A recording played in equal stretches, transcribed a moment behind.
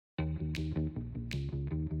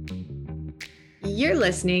You're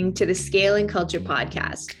listening to the Scale and Culture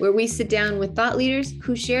podcast, where we sit down with thought leaders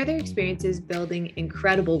who share their experiences building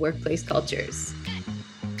incredible workplace cultures.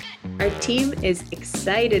 Our team is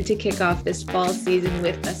excited to kick off this fall season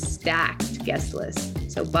with a stacked guest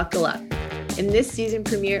list, so buckle up. In this season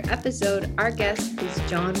premiere episode, our guest is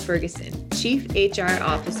John Ferguson, Chief HR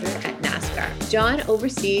Officer at NASCAR. John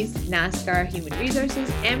oversees NASCAR human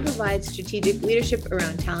resources and provides strategic leadership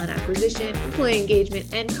around talent acquisition, employee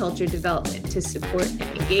engagement, and culture development to support and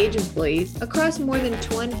engage employees across more than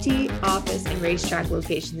 20 office and racetrack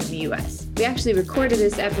locations in the U.S. We actually recorded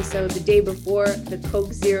this episode the day before the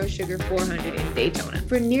Coke Zero Sugar 400 in Daytona.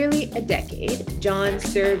 For nearly a decade, John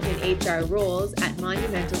served in HR roles at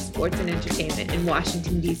Monumental Sports and Entertainment in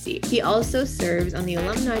Washington, D.C. He also serves on the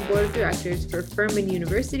Alumni Board of Directors for Furman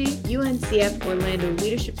University, UNCF Orlando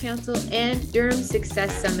Leadership Council, and Durham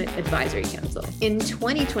Success Summit Advisory Council. In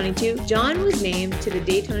 2022, John was named to the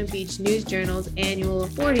Daytona Beach News Journal's annual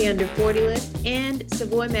 40 Under 40 list and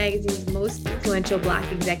Savoy Magazine's most influential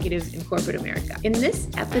Black executives in corporate America. In this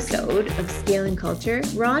episode of Scaling Culture,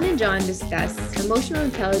 Ron and John discuss emotional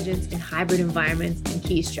intelligence in hybrid environments and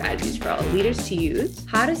key strategies for all leaders to use,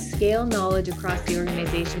 how to scale knowledge across the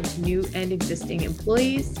organization to new and existing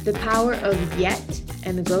employees, the power of YET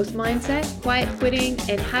and the growth mindset, quiet quitting,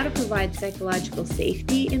 and how to provide psychological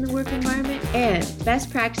safety in the work environment, and best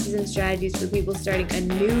practices and strategies for people starting a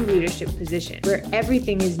new leadership position where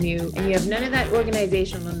everything is new and you have none of that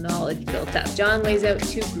organizational knowledge built up. John lays out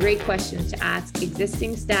two great questions to ask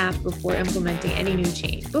existing staff before implementing any new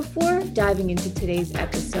change. Before diving into today's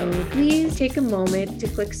episode, please take a moment to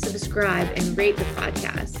click subscribe and rate the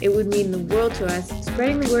podcast. It would mean the world to us,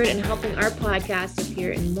 spreading the word and helping our podcast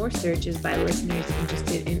appear in more searches by listeners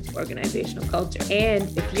interested in organizational culture.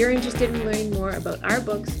 And if you're interested in learning more about our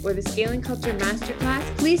books or the Scaling Culture Masterclass,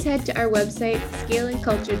 please head to our website,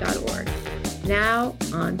 scalingculture.org. Now,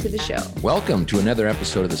 on to the show. Welcome to another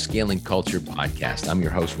episode of the Scaling Culture Podcast. I'm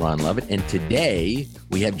your host, Ron Lovett, and today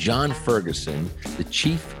we have John Ferguson, the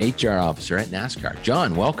Chief HR Officer at NASCAR.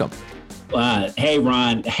 John, welcome. Hey,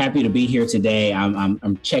 Ron, happy to be here today.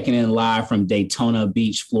 I'm checking in live from Daytona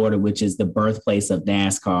Beach, Florida, which is the birthplace of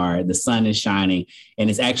NASCAR. The sun is shining, and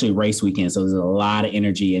it's actually race weekend, so there's a lot of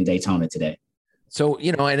energy in Daytona today. So,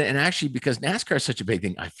 and actually, because NASCAR is such a big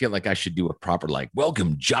thing, I feel like I should do a proper,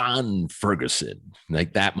 welcome, John Ferguson.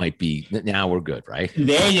 That might be, now we're good, right?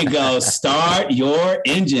 There you go. Start your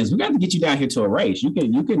engines. We got to get you down here to a race. You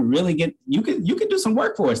can really you can do some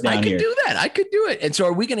work for us down here. I could do that. I could do it. And so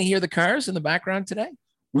are we going to hear the cars in the background today?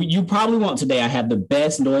 You probably won't today. I have the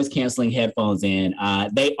best noise canceling headphones in.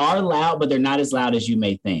 They are loud, but they're not as loud as you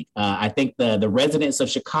may think. I think the residents of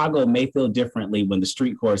Chicago may feel differently when the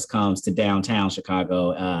street course comes to downtown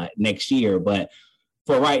Chicago next year. But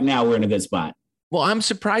for right now, we're in a good spot. Well, I'm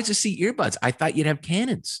surprised to see earbuds. I thought you'd have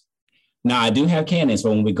cannons. No, I do have cannons for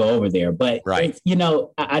when we go over there. But, right.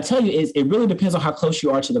 I tell you, it really depends on how close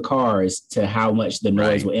you are to the cars to how much the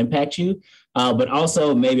noise will impact you. But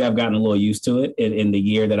also maybe I've gotten a little used to it in the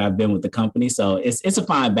year that I've been with the company. So it's a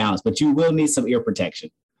fine balance, but you will need some ear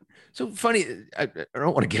protection. So funny, I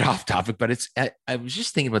don't want to get off topic, but I was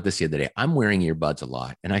just thinking about this the other day. I'm wearing earbuds a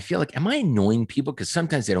lot and I feel like, am I annoying people? Because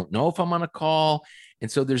sometimes they don't know if I'm on a call.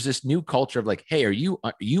 And so there's this new culture of hey, are you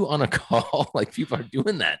on a call? People are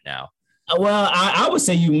doing that now. Well, I would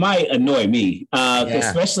say you might annoy me,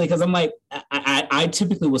 especially because I'm I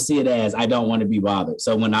typically will see it as I don't want to be bothered.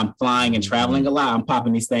 So when I'm flying and traveling a lot, I'm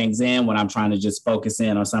popping these things in when I'm trying to just focus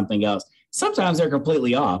in on something else. Sometimes they're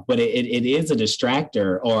completely off, but it is a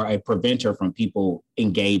distractor or a preventer from people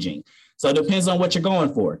engaging. So it depends on what you're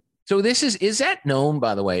going for. So is that known,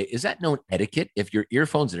 by the way, is that known etiquette? If your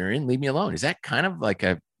earphones are in, leave me alone. Is that kind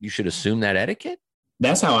of you should assume that etiquette?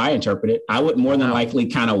 That's how I interpret it. I would more than likely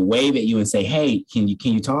kind of wave at you and say, hey, can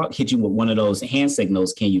you talk? Hit you with one of those hand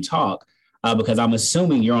signals. Can you talk? Because I'm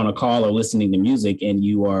assuming you're on a call or listening to music and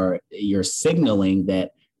you're signaling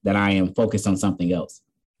that I am focused on something else.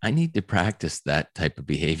 I need to practice that type of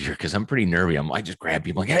behavior because I'm pretty nervy. I just grab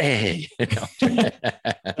people hey. But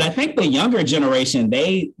I think the younger generation,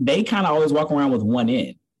 they kind of always walk around with one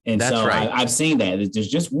end. And that's so right. I've seen that. There's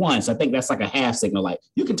just one. So I think that's like a half signal.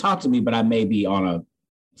 You can talk to me, but I may be on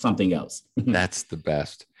something else. That's the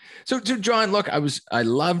best. So John, look, I was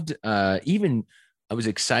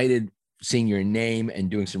excited seeing your name and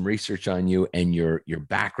doing some research on you and your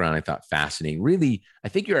background. I thought fascinating. Really, I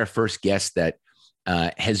think you're our first guest that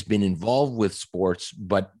has been involved with sports,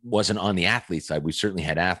 but wasn't on the athlete side. We certainly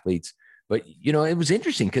had athletes, but it was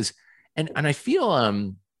interesting because, and I feel, I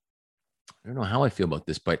don't know how I feel about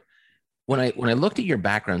this, but when I looked at your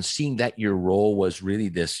background, seeing that your role was really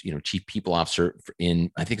this, chief people officer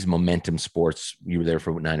in, I think it's Momentum Sports. You were there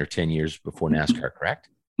for 9 or 10 years before NASCAR, correct?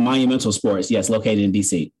 Monumental Sports, yes, located in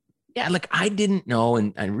DC. Yeah, like I didn't know,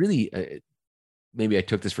 and I really maybe I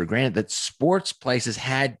took this for granted that sports places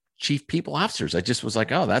had chief people officers. I just was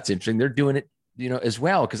like, oh, that's interesting. They're doing it, as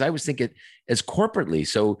well, because I was thinking as corporately.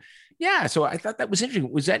 So yeah, so I thought that was interesting.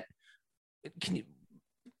 Can you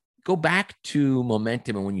go back to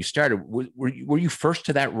Momentum and when you started, were you first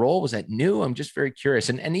to that role? Was that new? I'm just very curious.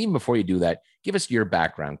 And even before you do that, give us your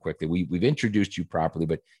background quickly. We've introduced you properly,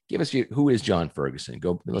 but give us who is John Ferguson?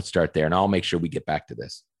 Let's start there, and I'll make sure we get back to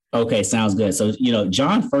this. Okay, sounds good. So,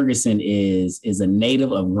 John Ferguson is a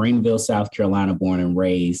native of Greenville, South Carolina, born and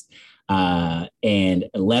raised, and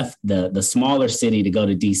left the smaller city to go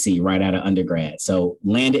to DC right out of undergrad. So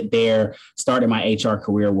landed there, started my HR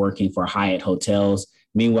career working for Hyatt Hotels.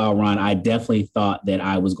 Meanwhile, Ron, I definitely thought that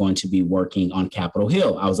I was going to be working on Capitol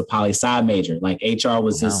Hill. I was a poli-sci major. Like HR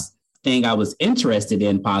was this thing I was interested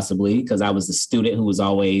in, possibly because I was a student who was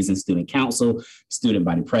always in student council, student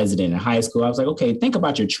body president in high school. I was like, okay, think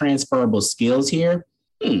about your transferable skills here.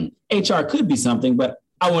 HR could be something, but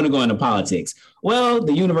I want to go into politics. Well,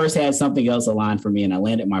 the universe had something else aligned for me, and I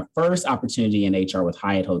landed my first opportunity in HR with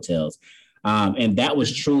Hyatt Hotels. And that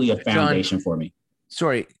was truly a foundation for me.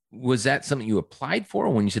 Sorry, was that something you applied for?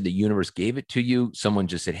 When you said the universe gave it to you, someone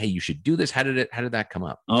just said, hey, you should do this. How did that come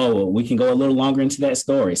up? Oh, well, we can go a little longer into that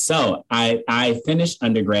story. So I finished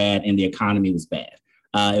undergrad and the economy was bad.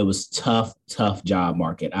 It was tough job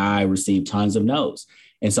market. I received tons of no's.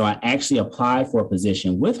 And so I actually applied for a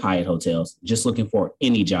position with Hyatt Hotels, just looking for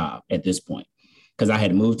any job at this point, because I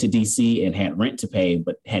had moved to DC and had rent to pay,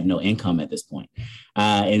 but had no income at this point.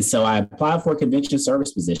 And so I applied for a convention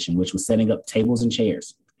service position, which was setting up tables and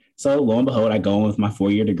chairs. So lo and behold, I go in with my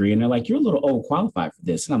 4-year degree and they're like, you're a little overqualified for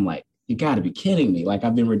this. And I'm like, you got to be kidding me. Like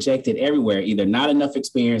I've been rejected everywhere, either not enough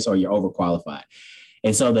experience or you're overqualified.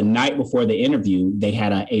 And so the night before the interview, they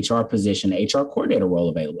had an HR position, HR coordinator role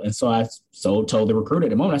available. And so I told the recruiter at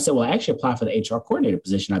the moment, I said, well, I actually applied for the HR coordinator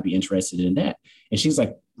position. I'd be interested in that. And she's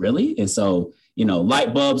like, really? And so,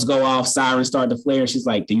 light bulbs go off, sirens start to flare. She's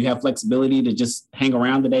like, do you have flexibility to just hang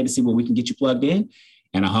around today to see where we can get you plugged in?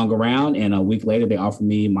 And I hung around, and a week later, they offered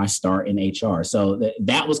me my start in HR. So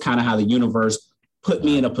that was kind of how the universe put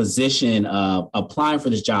me in a position of applying for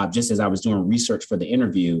this job, just as I was doing research for the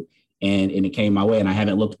interview, and it came my way, and I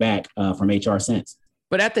haven't looked back from HR since.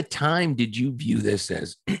 But at the time, did you view this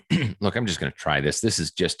as, look, I'm just going to try this. This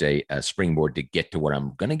is just a springboard to get to what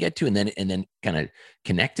I'm going to get to, and then kind of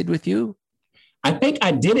connected with you? I think I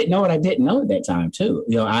didn't know what I didn't know at that time, too.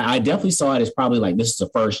 I definitely saw it as probably like, this is a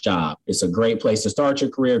first job. It's a great place to start your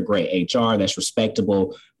career, great HR, that's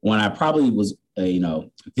respectable. When I probably was,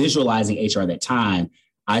 visualizing HR at that time,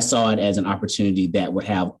 I saw it as an opportunity that would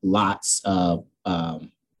have lots of,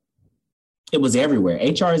 it was everywhere.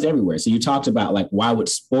 HR is everywhere. So you talked about like, why would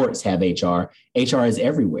sports have HR? HR is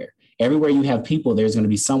everywhere. Everywhere you have people, there's going to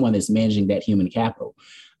be someone that's managing that human capital.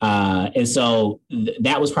 And so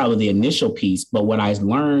that was probably the initial piece. But what I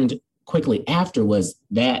learned quickly after was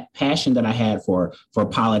that passion that I had for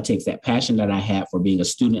politics, that passion that I had for being a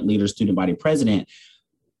student leader, student body president,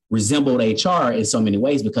 resembled HR in so many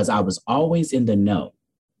ways because I was always in the know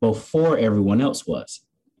before everyone else was.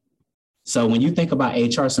 So when you think about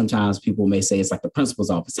HR, sometimes people may say it's like the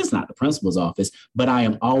principal's office. It's not the principal's office, but I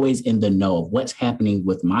am always in the know of what's happening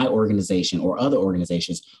with my organization or other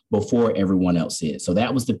organizations before everyone else is. So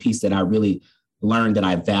that was the piece that I really learned that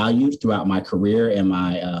I valued throughout my career and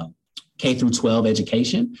my K through 12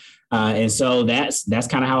 education. And so that's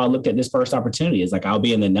kind of how I looked at this first opportunity. It's like, I'll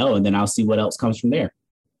be in the know and then I'll see what else comes from there.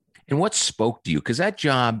 And what spoke to you? Because that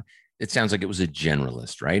job, it sounds like it was a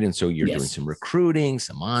generalist, right? And so you're doing some recruiting,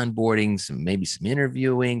 some onboarding, maybe some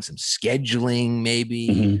interviewing, some scheduling, maybe.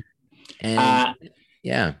 Mm-hmm. And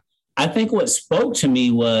yeah. I think what spoke to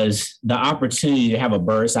me was the opportunity to have a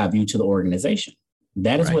bird's eye view to the organization.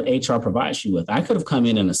 That is what HR provides you with. I could have come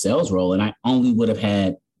in a sales role and I only would have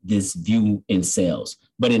had this view in sales,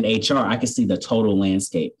 but in HR, I could see the total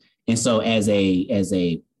landscape. And so as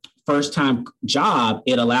a first time job,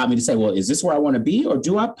 it allowed me to say, well, is this where I want to be? Or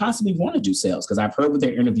do I possibly want to do sales? Because I've heard what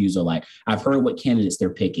their interviews are like. I've heard what candidates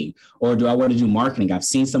they're picking. Or do I want to do marketing? I've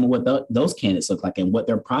seen some of what those candidates look like and what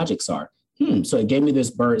their projects are. So it gave me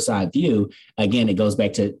this bird's eye view. Again, it goes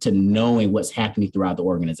back to knowing what's happening throughout the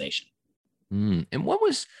organization. And what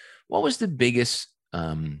was the biggest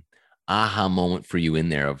aha moment for you in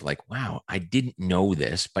there of like, wow, I didn't know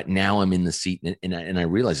this, but now I'm in the seat and I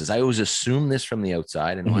realize this. I always assumed this from the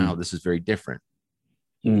outside and wow, this is very different.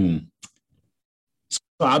 So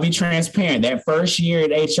I'll be transparent. That first year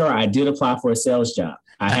at HR, I did apply for a sales job.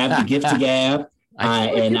 I have the gift of gab.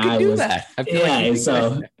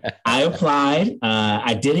 So I applied.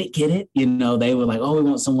 I didn't get it. They were like, "Oh, we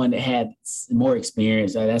want someone that had more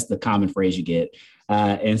experience." That's the common phrase you get.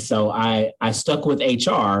 And so I stuck with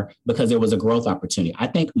HR because there was a growth opportunity. I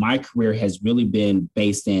think my career has really been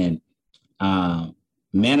based in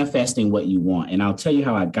manifesting what you want. And I'll tell you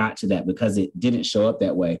how I got to that, because it didn't show up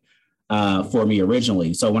that way for me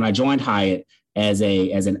originally. So when I joined Hyatt as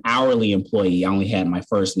an hourly employee, I only had my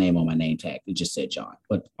first name on my name tag. It just said John.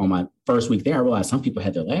 But on my first week there, I realized some people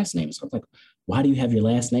had their last name. So I was like, why do you have your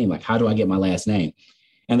last name? Like, how do I get my last name?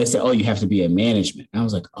 And they said, oh, you have to be in management. And I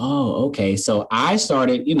was like, oh, okay. So I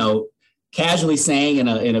started, casually saying in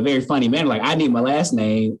a very funny manner, like, I need my last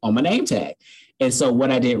name on my name tag. And so what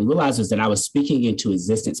I didn't realize was that I was speaking into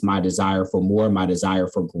existence my desire for more, my desire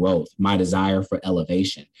for growth, my desire for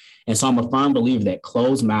elevation. And so I'm a firm believer that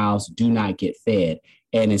closed mouths do not get fed.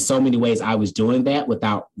 And in so many ways, I was doing that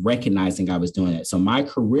without recognizing I was doing it. So my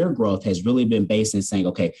career growth has really been based in saying,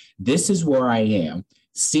 okay, this is where I am,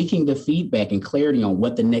 seeking the feedback and clarity on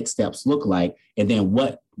what the next steps look like. And then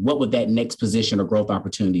what would that next position or growth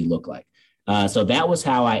opportunity look like? So that was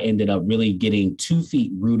how I ended up really getting 2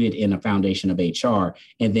 feet rooted in a foundation of HR,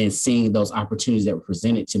 and then seeing those opportunities that were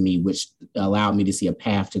presented to me, which allowed me to see a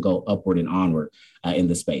path to go upward and onward in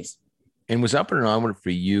the space. And was upward and onward for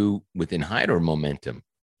you within Hyatt or momentum?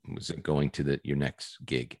 Was it going to your next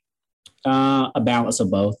gig? A balance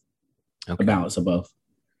of both. Okay. A balance of both.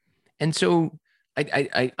 And so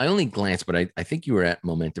I only glanced, but I think you were at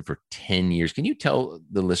Momentum for 10 years. Can you tell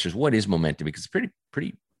the listeners what is Momentum? Because it's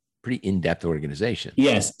pretty in-depth organization.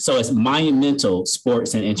 Yes. So it's Monumental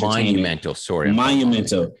Sports and Entertainment.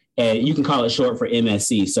 Monumental. And you can call it short for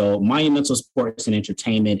MSC. So Monumental Sports and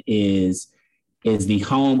Entertainment is the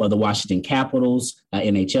home of the Washington Capitals,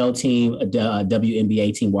 NHL team,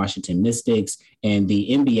 WNBA team, Washington Mystics, and the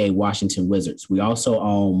NBA Washington Wizards. We also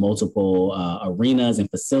own multiple arenas and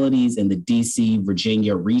facilities in the DC,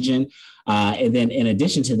 Virginia region. And then in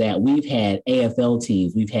addition to that, we've had AFL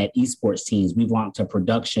teams, we've had esports teams, we've launched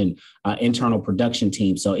a internal production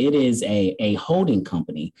team. So it is a holding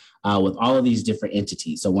company with all of these different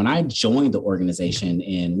entities. So when I joined the organization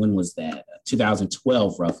when was that?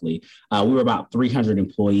 2012, roughly, we were about 300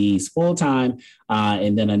 employees full-time,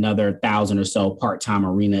 and then another 1,000 or so part-time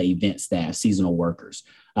arena event staff, seasonal workers.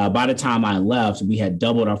 By the time I left, we had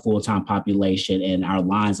doubled our full-time population, and our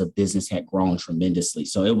lines of business had grown tremendously.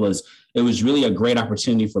 So it was really a great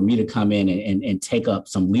opportunity for me to come in and take up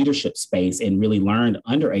some leadership space and really learn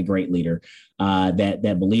under a great leader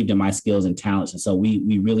that believed in my skills and talents. And so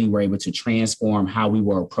we really were able to transform how we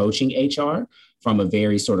were approaching HR from a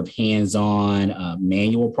very sort of hands-on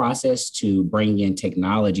manual process to bring in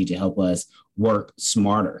technology to help us work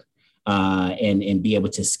smarter and be able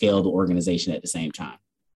to scale the organization at the same time.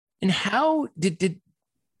 And how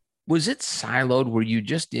was it siloed? Were you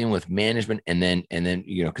just dealing with management and then,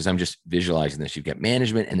 because I'm just visualizing this, you've got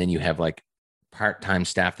management and then you have like part-time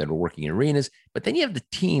staff that are working in arenas, but then you have the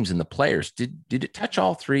teams and the players. Did it touch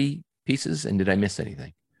all 3 pieces? And did I miss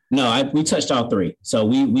anything? No, we touched all 3. So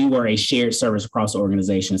we were a shared service across the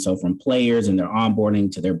organization. So from players and their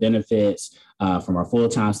onboarding to their benefits, from our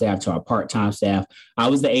full-time staff to our part-time staff. I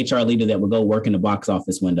was the HR leader that would go work in the box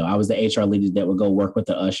office window. I was the HR leader that would go work with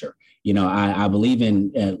the usher. I believe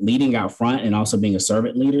in leading out front and also being a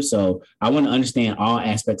servant leader. So I want to understand all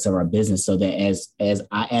aspects of our business so that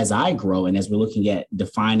as I grow and as we're looking at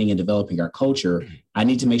defining and developing our culture, I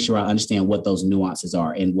need to make sure I understand what those nuances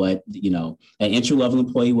are and what, an entry-level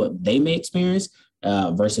employee, what they may experience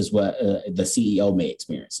versus what the CEO may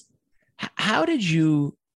experience. How did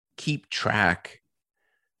you keep track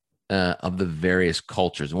of the various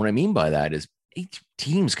cultures? And what I mean by that is each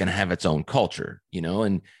team's going to have its own culture,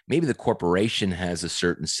 and maybe the corporation has a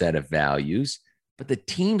certain set of values, but the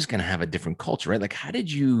team's going to have a different culture, right? Like, how did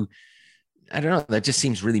you, I don't know, that just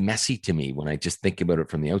seems really messy to me when I just think about it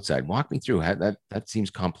from the outside. Walk me through how that seems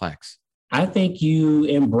complex. I think you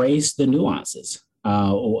embrace the nuances.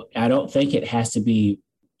 I don't think it has to be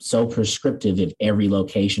so prescriptive at every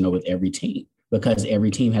location or with every team, because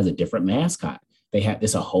every team has a different mascot.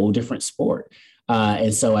 It's a whole different sport.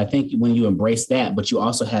 And so I think when you embrace that, but you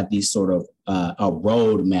also have these sort of a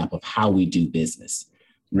roadmap of how we do business.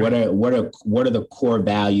 Right. What are the core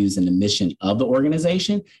values and the mission of the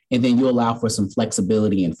organization? And then you allow for some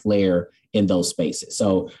flexibility and flair in those spaces.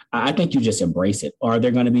 So I think you just embrace it. Are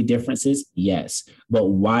there going to be differences? Yes. But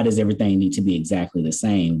why does everything need to be exactly the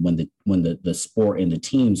same when the sport and the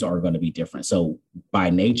teams are going to be different? So by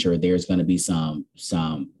nature, there's going to be some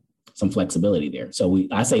flexibility there. So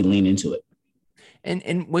I say lean into it.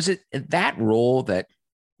 And was it that role that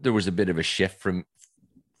there was a bit of a shift from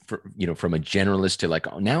a generalist to like,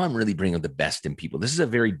 oh, now I'm really bringing the best in people. This is a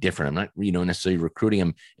very different. I'm not, necessarily recruiting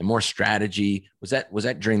them, and more strategy. Was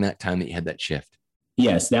that during that time that you had that shift?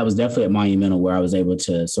 Yes, that was definitely at Monumental where I was able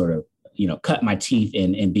to sort of, cut my teeth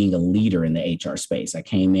in being a leader in the HR space. I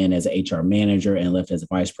came in as an HR manager and left as a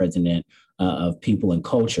vice president of people and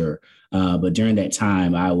culture. But during that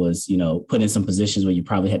time, I was, put in some positions where you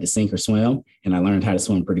probably had to sink or swim, and I learned how to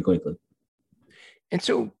swim pretty quickly. And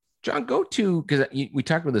so, John, because we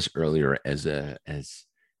talked about this earlier as an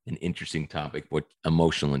interesting topic, what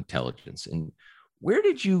emotional intelligence, and where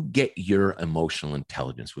did you get your emotional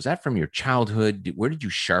intelligence? Was that from your childhood? Where did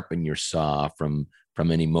you sharpen your saw from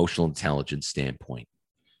an emotional intelligence standpoint?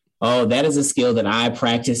 Oh, that is a skill that I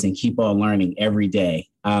practice and keep on learning every day.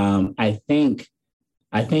 I think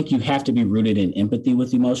you have to be rooted in empathy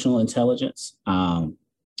with emotional intelligence.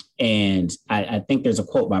 And I think there's a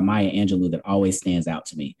quote by Maya Angelou that always stands out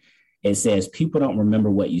to me. It says, people don't remember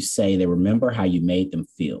what you say, they remember how you made them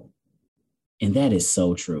feel. And that is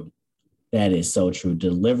so true. That is so true.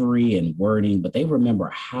 Delivery and wording, but they remember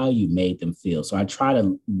how you made them feel. So I try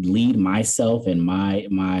to lead myself and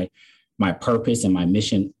my purpose and my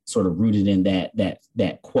mission sort of rooted in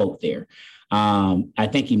that quote there. I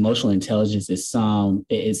think emotional intelligence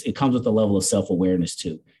it comes with a level of self-awareness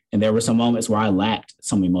too. And there were some moments where I lacked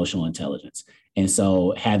some emotional intelligence. And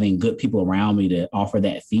so having good people around me to offer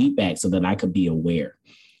that feedback so that I could be aware.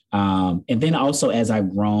 And then also, as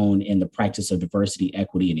I've grown in the practice of diversity,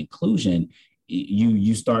 equity, and inclusion,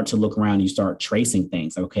 you start to look around, you start tracing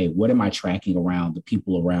things. Okay, what am I tracking around the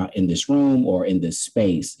people around in this room or in this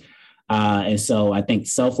space? And so I think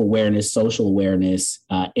self-awareness, social awareness,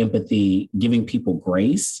 empathy, giving people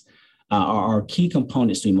grace are key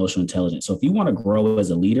components to emotional intelligence. So if you want to grow as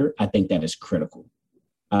a leader, I think that is critical.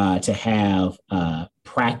 To have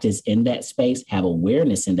practice in that space, have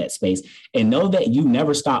awareness in that space, and know that you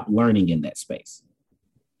never stop learning in that space.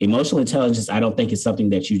 Emotional intelligence, I don't think it's something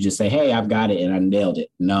that you just say, hey, I've got it and I nailed it.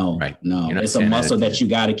 No, right. No, it's a muscle that you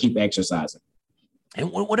got to keep exercising.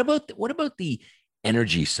 And what about the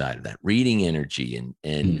energy side of that, reading energy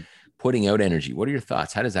and putting out energy? What are your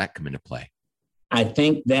thoughts? How does that come into play? I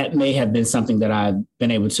think that may have been something that I've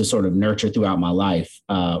been able to sort of nurture throughout my life,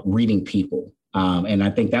 reading people. And I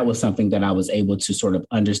think that was something that I was able to sort of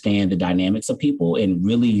understand the dynamics of people and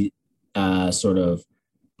really sort of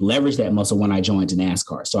leverage that muscle when I joined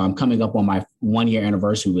NASCAR. So I'm coming up on my 1-year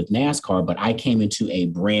anniversary with NASCAR, but I came into a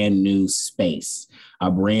brand new space, a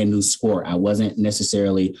brand new sport. I wasn't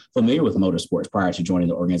necessarily familiar with motorsports prior to joining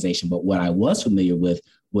the organization, but what I was familiar with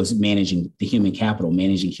was managing the human capital,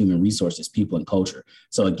 managing human resources, people, and culture.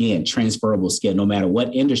 So again, transferable skill, no matter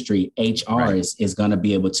what industry, HR right. is going to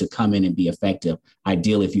be able to come in and be effective,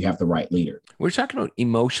 ideally if you have the right leader. We're talking about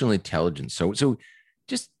emotional intelligence. So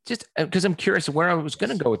just because I'm curious where I was going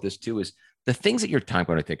to go with this too is the things that you're talking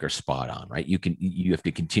about, I think are spot on, right? You have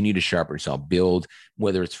to continue to sharpen yourself, build,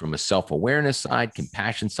 whether it's from a self-awareness side,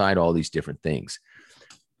 compassion side, all these different things.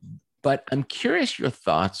 But I'm curious your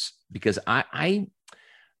thoughts because I'm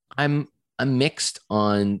mixed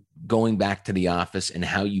on going back to the office and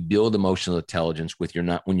how you build emotional intelligence when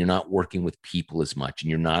you're not working with people as much and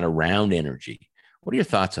you're not around energy. What are your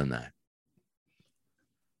thoughts on that?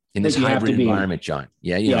 In this hybrid environment, John?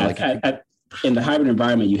 In the hybrid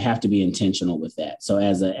environment, you have to be intentional with that. So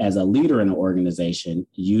as a leader in an organization,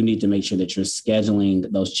 you need to make sure that you're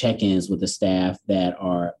scheduling those check-ins with the staff that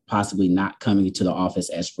are possibly not coming to the office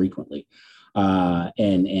as frequently.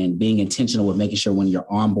 And being intentional with making sure when you're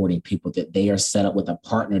onboarding people that they are set up with a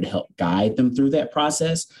partner to help guide them through that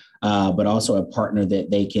process, but also a partner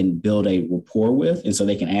that they can build a rapport with. And so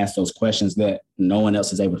they can ask those questions that no one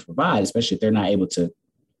else is able to provide, especially if they're not able to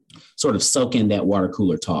sort of soak in that water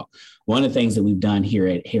cooler talk. One of the things that we've done here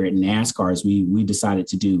at NASCAR is we decided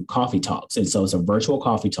to do coffee talks. And so it's a virtual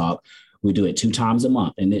coffee talk. We do it 2 times a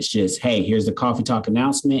month. And it's just, hey, here's the coffee talk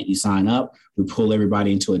announcement. You sign up, we pull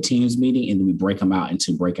everybody into a Teams meeting, and then we break them out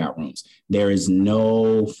into breakout rooms. There is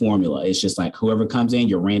no formula. It's just like whoever comes in,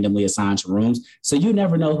 you're randomly assigned to rooms. So you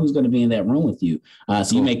never know who's going to be in that room with you.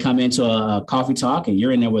 So you may come into a coffee talk and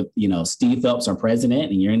you're in there with, Steve Phelps, our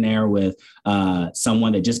president, and you're in there with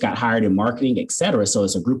someone that just got hired in marketing, et cetera. So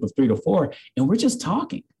it's a group of 3 to 4, and we're just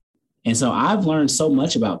talking. And so I've learned so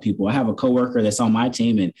much about people. I have a coworker that's on my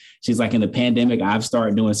team, and she's like, in the pandemic, I've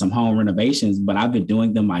started doing some home renovations, but I've been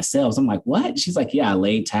doing them myself. So I'm like, what? She's like, yeah, I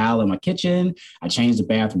laid tile in my kitchen. I changed the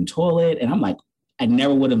bathroom toilet. And I'm like, I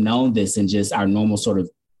never would have known this in just our normal sort of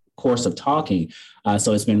course of talking.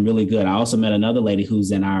 So it's been really good. I also met another lady who's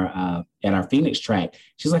in our at our Phoenix track.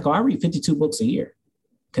 She's like, oh, I read 52 books a year.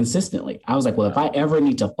 consistently. I was like, well, if I ever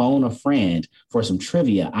need to phone a friend for some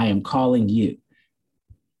trivia, I am calling you.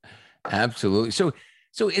 Absolutely.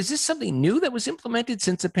 So is this something new that was implemented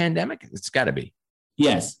since the pandemic? It's got to be.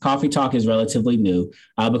 Yes, Coffee Talk is relatively new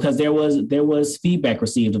because there was feedback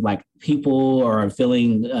received of like people are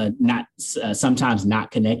feeling sometimes not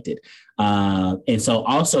connected. And so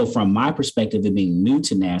also from my perspective of being new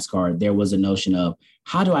to NASCAR, there was a notion of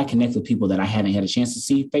how do I connect with people that I haven't had a chance to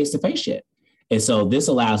see face to face yet? And so this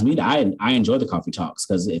allows me to, I enjoy the coffee talks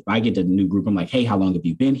because if I get to a new group, I'm like, hey, how long have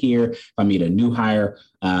you been here? If I meet a new hire,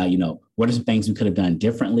 what are some things we could have done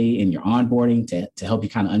differently in your onboarding to help you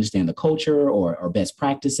kind of understand the culture or best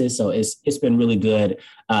practices? So it's been really good,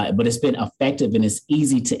 but it's been effective and it's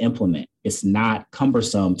easy to implement. It's not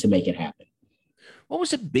cumbersome to make it happen. What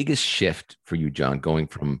was the biggest shift for you, John, going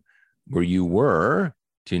from where you were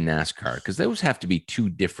to NASCAR? Because those have to be two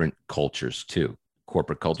different cultures too.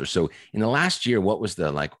 Corporate culture. So in the last year, what was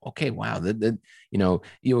the like, okay, wow, you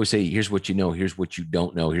always say, here's what you know, here's what you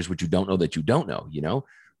don't know, here's what you don't know that you don't know,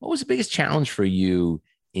 what was the biggest challenge for you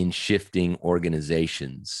in shifting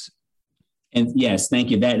organizations? And yes, thank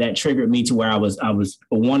you. That triggered me to where I was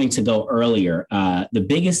wanting to go earlier. The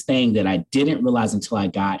biggest thing that I didn't realize until I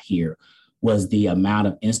got here was the amount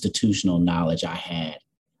of institutional knowledge I had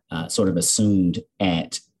sort of assumed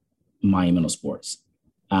at Monumental Sports.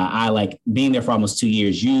 I like being there for almost 2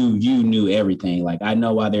 years. You knew everything. Like I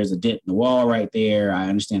know why there's a dent in the wall right there. I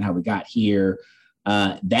understand how we got here.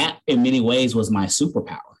 That in many ways was my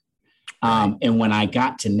superpower. And when I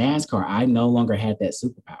got to NASCAR, I no longer had that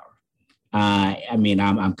superpower.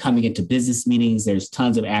 I'm coming into business meetings. There's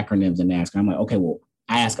tons of acronyms in NASCAR. I'm like, okay, well,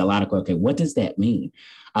 I ask a lot of questions. Okay, what does that mean?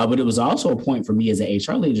 But it was also a point for me as an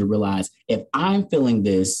HR leader to realize if I'm feeling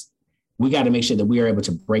this, we got to make sure that we are able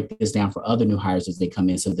to break this down for other new hires as they come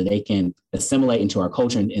in so that they can assimilate into our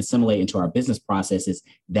culture and assimilate into our business processes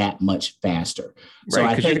that much faster. Right,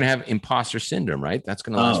 because you're going to have imposter syndrome, right? That's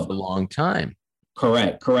going to last for a long time.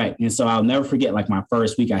 Correct. And so I'll never forget, like my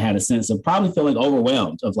first week, I had a sense of probably feeling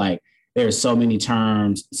overwhelmed of like, there's so many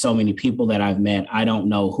terms, so many people that I've met. I don't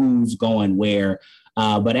know who's going where.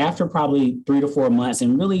 But after probably 3 to 4 months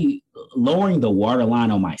and really lowering the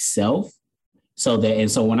waterline on myself, so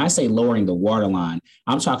when I say lowering the waterline,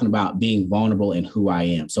 I'm talking about being vulnerable in who I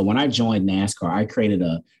am. So when I joined NASCAR, I created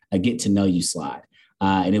a get to know you slide.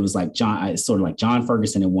 And it was like sort of like John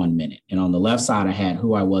Ferguson in 1 minute. And on the left side, I had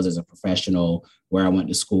who I was as a professional, where I went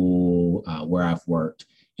to school, where I've worked.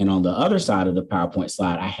 And on the other side of the PowerPoint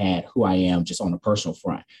slide, I had who I am just on a personal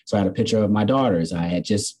front. So I had a picture of my daughters. I had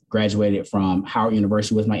just graduated from Howard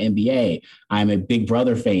University with my MBA. I'm a Big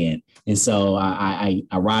Brother fan. And so I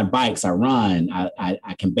ride bikes, I run,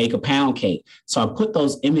 I can bake a pound cake. So I put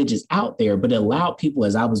those images out there, but it allowed people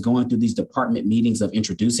as I was going through these department meetings of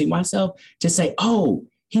introducing myself to say, oh,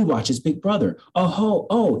 he watches Big Brother.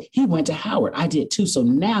 Oh, he went to Howard. I did too. So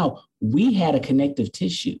now we had a connective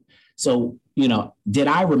tissue. So, did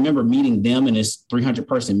I remember meeting them in this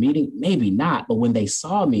 300-person meeting? Maybe not. But when they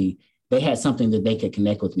saw me, they had something that they could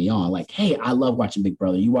connect with me on. Like, hey, I love watching Big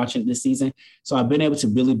Brother. You watching it this season? So I've been able to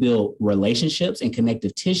really build relationships and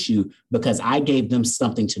connective tissue because I gave them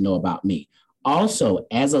something to know about me. Also,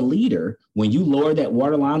 as a leader, when you lower that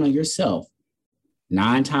waterline on yourself,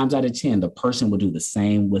 9 times out of 10, the person will do the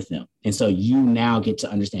same with them. And so you now get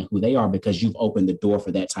to understand who they are because you've opened the door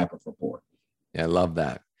for that type of rapport. Yeah, I love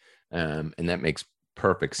that. And that makes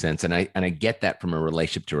perfect sense. And I get that from a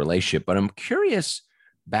relationship to relationship, but I'm curious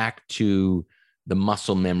back to the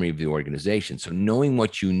muscle memory of the organization. So knowing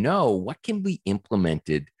what you know, what can be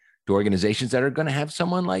implemented to organizations that are going to have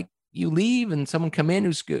someone like you leave and someone come in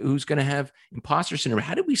who's going to have imposter syndrome?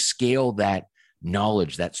 How do we scale that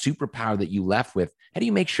knowledge, that superpower that you left with? How do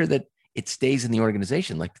you make sure that it stays in the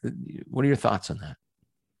organization? Like, what are your thoughts on that?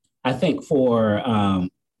 I think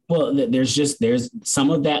there's some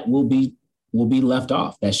of that will be left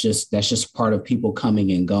off. That's just part of people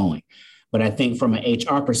coming and going. But I think from an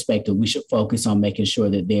HR perspective, we should focus on making sure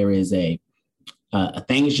that there is a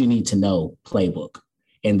things you need to know playbook.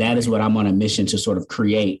 And that is what I'm on a mission to sort of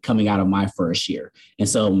create coming out of my first year. And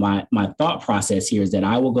so my thought process here is that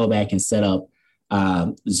I will go back and set up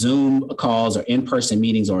Zoom calls or in-person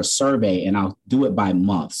meetings or a survey, and I'll do it by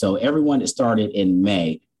month. So everyone that started in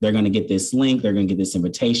May, they're going to get this link. They're going to get this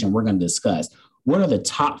invitation. We're going to discuss what are the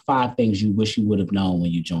top 5 things you wish you would have known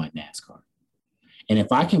when you joined NASCAR. And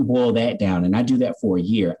if I can boil that down and I do that for a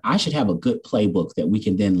year, I should have a good playbook that we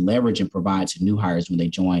can then leverage and provide to new hires when they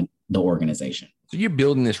join the organization. So you're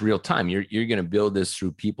building this real time. You're going to build this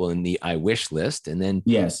through people in the I wish list and then,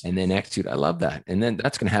 yes, and then execute. I love that. And then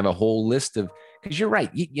that's going to have a whole list of Because you're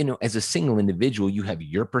right. As a single individual, you have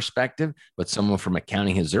your perspective, but someone from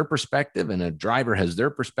accounting has their perspective and a driver has their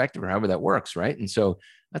perspective, or however that works. Right. And so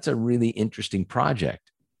that's a really interesting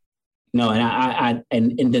project. No, and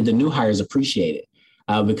then the new hires appreciate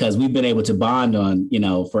it because we've been able to bond on,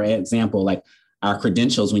 for example, like our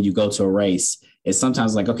credentials when you go to a race. It's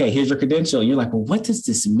sometimes like, okay, here's your credential. And you're like, well, what does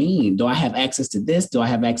this mean? Do I have access to this? Do I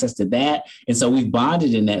have access to that? And so we've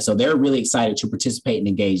bonded in that. So they're really excited to participate and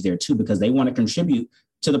engage there too, because they want to contribute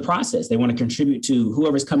to the process. They want to contribute to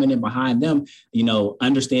whoever's coming in behind them,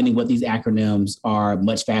 understanding what these acronyms are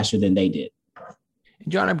much faster than they did.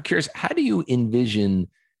 John, I'm curious, how do you envision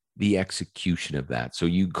the execution of that? So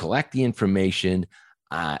you collect the information.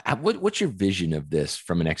 What's your vision of this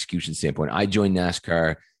from an execution standpoint? I joined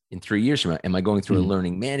NASCAR in 3 years from now. Am I going through a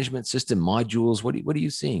learning management system, modules? What are you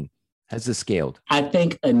seeing? Has this scaled? I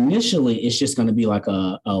think initially it's just going to be like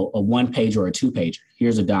a 1-page or a 2-pager.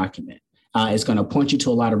 Here's a document. It's going to point you to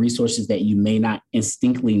a lot of resources that you may not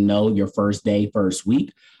instinctively know your first day, first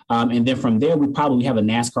week. And then from there, we probably have a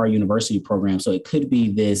NASCAR University program. So it could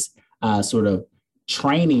be this sort of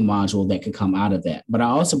training module that could come out of that. But I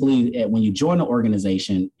also believe that when you join an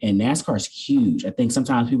organization, and NASCAR is huge, I think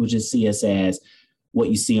sometimes people just see us as what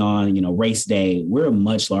you see on, race day. We're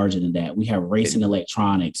much larger than that. We have racing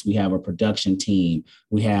electronics. We have a production team.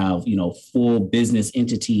 We have, full business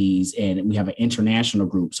entities, and we have an international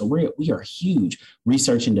group. So we are huge.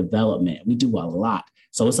 Research and development. We do a lot.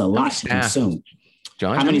 So it's a lot to consume.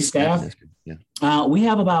 John, how many staff? Yeah. We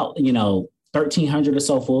have about, 1,300 or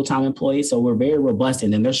so full-time employees. So we're very robust,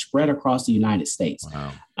 and then they're spread across the United States.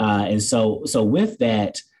 Wow. And so with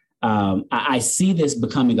that, I see this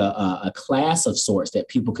becoming a class of sorts that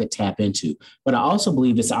people could tap into. But I also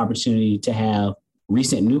believe it's an opportunity to have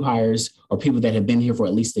recent new hires or people that have been here for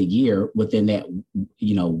at least a year within that,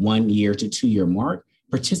 1 year to 2 year mark,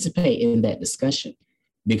 participate in that discussion,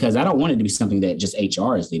 because I don't want it to be something that just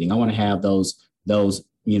HR is leading. I want to have those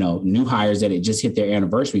new hires that it just hit their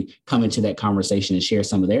anniversary come into that conversation and share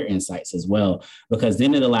some of their insights as well, because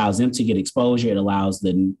then it allows them to get exposure. It allows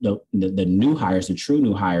the new hires, the true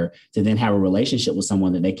new hire, to then have a relationship with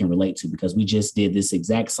someone that they can relate to, because we just did this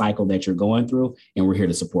exact cycle that you're going through, and we're here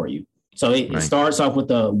to support you. So it starts off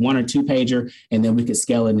with a 1 or 2 pager, and then we could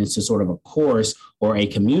scale it into sort of a course or a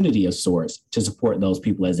community of sorts to support those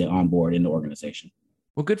people as they onboard in the organization.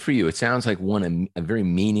 Well, good for you. It sounds like a very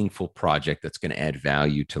meaningful project that's going to add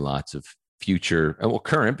value to lots of future,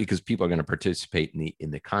 current, because people are going to participate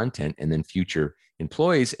in the content, and then future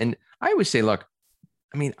employees. And I always say, look,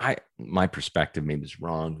 my perspective maybe is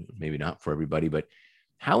wrong, maybe not for everybody, but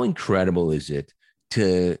how incredible is it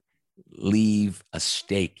to leave a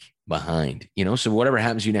stake behind, so whatever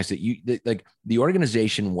happens to you next, the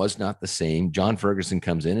organization was not the same. John Ferguson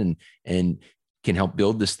comes in and can help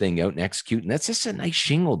build this thing out and execute. And that's just a nice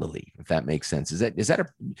shingle to leave, if that makes sense. Do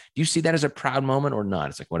you see that as a proud moment or not?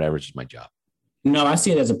 It's like, whatever, it's just my job. No, I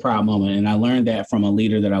see it as a proud moment. And I learned that from a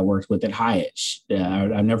leader that I worked with at Hyatt.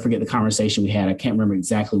 I'll never forget the conversation we had. I can't remember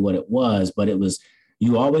exactly what it was, but it was,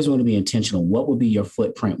 you always want to be intentional. What will be your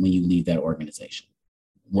footprint when you leave that organization?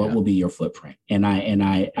 What will be your footprint? And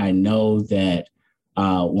I know that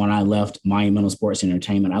when I left Monumental Sports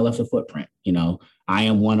Entertainment, I left a footprint. I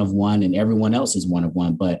am one of one, and everyone else is one of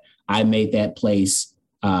one. But I made that place.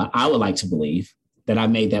 I would like to believe that I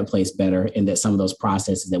made that place better, and that some of those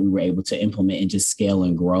processes that we were able to implement and just scale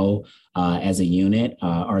and grow as a unit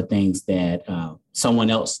are things that someone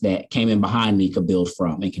else that came in behind me could build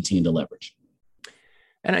from and continue to leverage.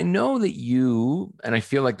 And I know that and I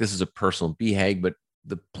feel like this is a personal BHAG, but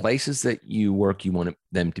the places that you work, you want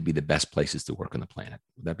them to be the best places to work on the planet.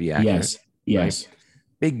 Would that be accurate? Yes. Right?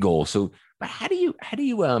 Big goal. So, but how do you,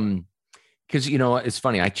 because, it's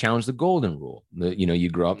funny, I challenge the golden rule. You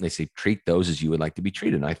grow up and they say, treat those as you would like to be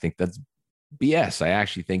treated. And I think that's BS. I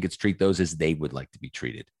actually think it's treat those as they would like to be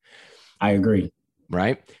treated. I agree.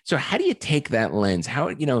 Right. So how do you take that lens? How,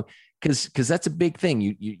 because that's a big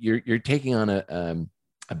thing. You're taking on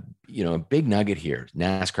a big nugget here,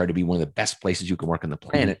 NASCAR to be one of the best places you can work on the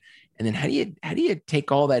planet. And then how do you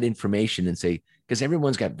take all that information and say, because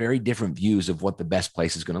everyone's got very different views of what the best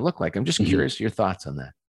place is going to look like. I'm just curious your thoughts on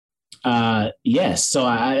that. Yes. So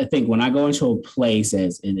I think when I go into a place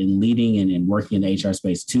as in leading and working in the HR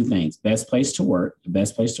space, 2 things: the best place to work,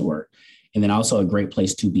 and then also a great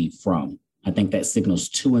place to be from. I think that signals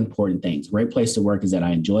 2 important things. Great place to work is that I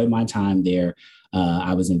enjoyed my time there.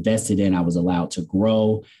 I was invested in, I was allowed to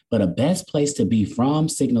grow, but a best place to be from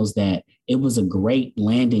signals that it was a great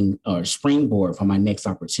landing or springboard for my next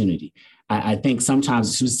opportunity. I think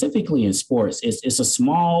sometimes, specifically in sports, it's a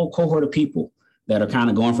small cohort of people that are kind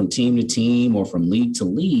of going from team to team or from league to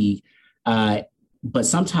league. but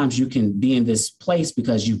sometimes you can be in this place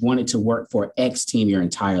because you've wanted to work for X team your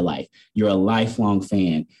entire life. You're a lifelong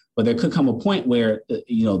fan, but there could come a point where,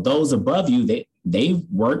 those above you, they've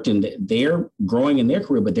worked and they're growing in their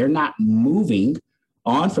career, but they're not moving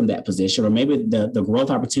on from that position, or maybe the growth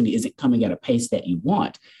opportunity isn't coming at a pace that you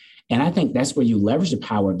want. And I think that's where you leverage the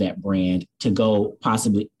power of that brand to go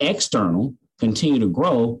possibly external, continue to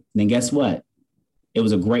grow. And then guess what? It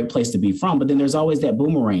was a great place to be from. But then there's always that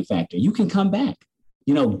boomerang factor. You can come back,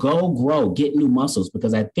 go grow, get new muscles,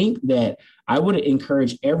 because I think that I would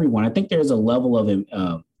encourage everyone. I think there's a level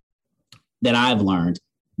of that I've learned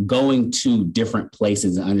going to different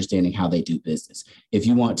places and understanding how they do business. If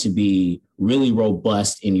you want to be really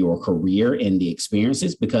robust in your career and the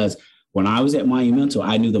experiences, because when I was at Monumental,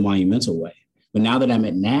 I knew the Monumental way. But now that I'm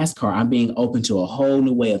at NASCAR, I'm being open to a whole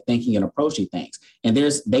new way of thinking and approaching things. And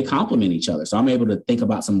they complement each other. So I'm able to think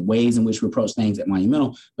about some ways in which we approach things at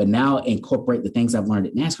Monumental, but now incorporate the things I've learned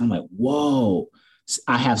at NASCAR. I'm like, whoa,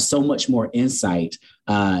 I have so much more insight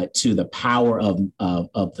to the power of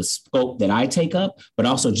the scope that I take up, but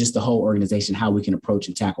also just the whole organization, how we can approach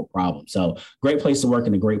and tackle problems. So great place to work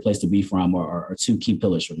and a great place to be from are two key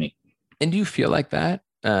pillars for me. And do you feel like that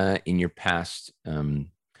in your past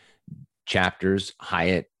chapters,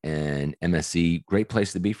 Hyatt and MSC, great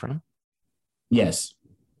place to be from? Yes,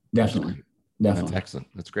 definitely. That's excellent.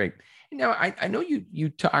 That's great. I know you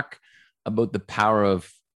talk about the power of,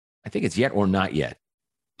 I think it's yet or not yet.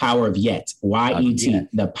 Power of yet. Y-E-T,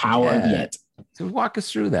 the power of yet. So walk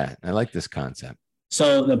us through that. I like this concept.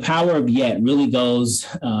 So the power of yet really goes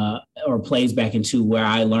or plays back into where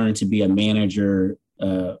I learned to be a manager,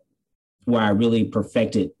 where I really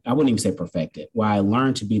perfected, I wouldn't even say perfected, where I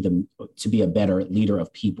learned to be a better leader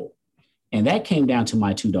of people. And that came down to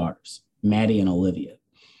my two daughters, Maddie and Olivia.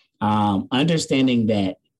 Understanding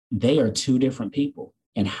that they are two different people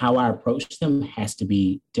and how I approach them has to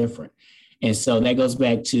be different. And so that goes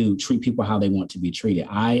back to treat people how they want to be treated.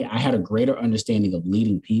 I had a greater understanding of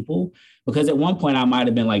leading people, because at one point I might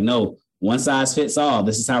have been like, no, one size fits all.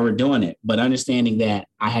 This is how we're doing it. But understanding that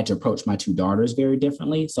I had to approach my two daughters very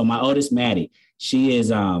differently. So my oldest, Maddie, she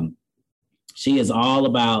is all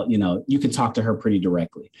about, you can talk to her pretty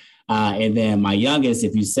directly. And then my youngest,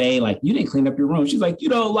 if you say like, you didn't clean up your room, she's like, you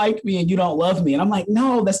don't like me and you don't love me. And I'm like,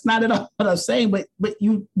 no, that's not at all what I'm saying, but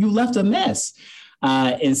you left a mess.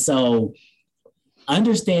 And so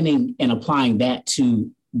understanding and applying that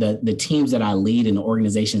to the teams that I lead and the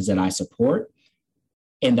organizations that I support,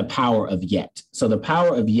 and the power of yet. So the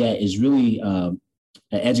power of yet is really an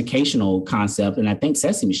educational concept. And I think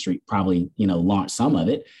Sesame Street probably, launched some of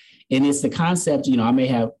it. And it's the concept, I may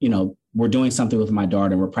have, we're doing something with my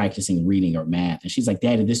daughter and we're practicing reading or math. And she's like,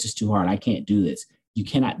 Daddy, this is too hard. I can't do this. You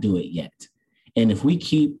cannot do it yet. And if we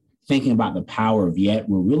keep thinking about the power of yet,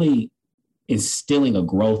 we're really instilling a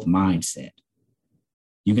growth mindset.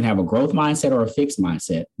 You can have a growth mindset or a fixed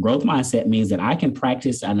mindset. Growth mindset means that I can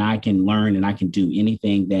practice and I can learn and I can do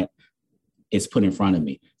anything that is put in front of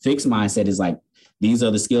me. Fixed mindset is like, these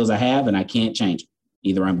are the skills I have and I can't change them.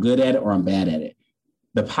 Either I'm good at it or I'm bad at it.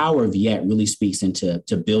 The power of yet really speaks into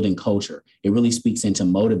building culture. It really speaks into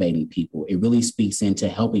motivating people. It really speaks into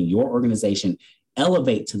helping your organization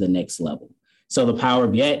elevate to the next level. So the power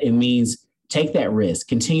of yet, it means take that risk,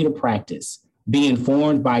 continue to practice, be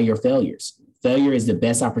informed by your failures. Failure is the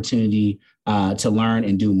best opportunity to learn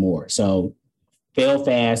and do more. So fail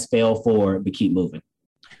fast, fail forward, but keep moving.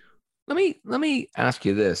 Let me ask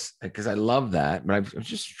you this, because I love that, but I'm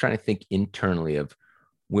just trying to think internally of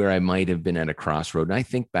where I might have been at a crossroad. And I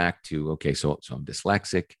think back to, okay, so I'm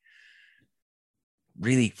dyslexic.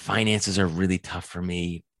 Really, finances are really tough for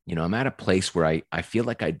me. I'm at a place where I feel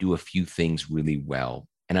like I do a few things really well,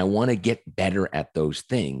 and I want to get better at those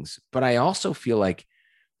things. But I also feel like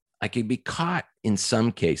I could be caught in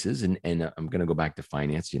some cases, and I'm going to go back to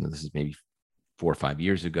finance. This is maybe 4 or 5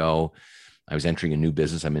 years ago. I was entering a new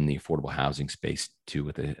business. I'm in the affordable housing space too,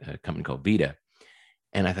 with a company called Vita.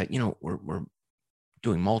 And I thought, we're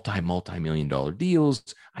doing multi-million dollar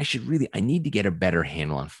deals. I need to get a better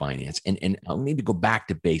handle on finance, and I'll need to go back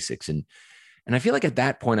to basics. And I feel like at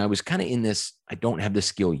that point I was kind of in this, I don't have the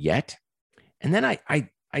skill yet. And then I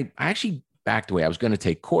actually backed away. I was going to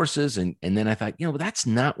take courses. And then I thought, that's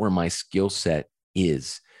not where my skill set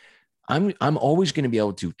is. I'm always going to be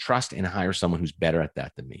able to trust and hire someone who's better at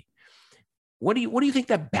that than me. What do you think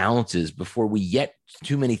that balance is before we get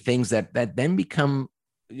too many things that then become,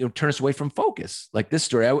 turn us away from focus? Like this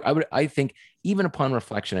story, I think even upon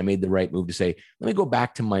reflection, I made the right move to say, let me go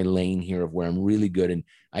back to my lane here of where I'm really good and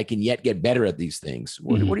I can yet get better at these things.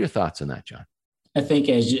 What are your thoughts on that, John? I think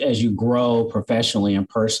as you grow professionally and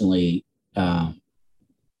personally,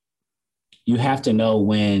 you have to know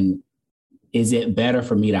when is it better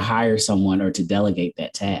for me to hire someone or to delegate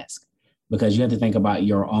that task? Because you have to think about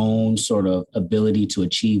your own sort of ability to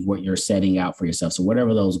achieve what you're setting out for yourself. So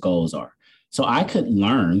whatever those goals are. So I could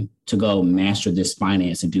learn to go master this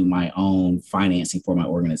finance and do my own financing for my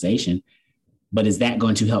organization. But is that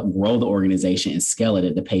going to help grow the organization and scale it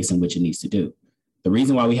at the pace in which it needs to do? The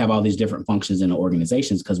reason why we have all these different functions in the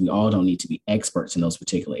organization is because we all don't need to be experts in those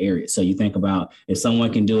particular areas. So you think about if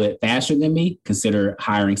someone can do it faster than me, consider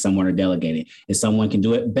hiring someone or delegating. If someone can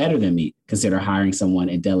do it better than me, consider hiring someone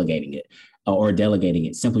and delegating it or delegating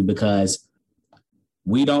it, simply because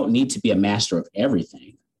we don't need to be a master of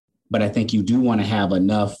everything. But I think you do want to have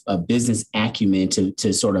enough business acumen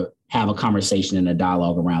to sort of have a conversation and a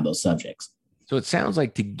dialogue around those subjects. So it sounds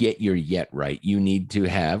like to get your yet right, you need to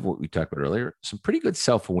have what we talked about earlier, some pretty good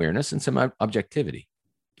self-awareness and some objectivity.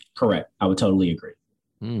 Correct. I would totally agree.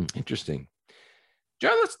 Interesting.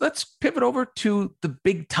 John, let's pivot over to the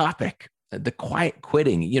big topic, the quiet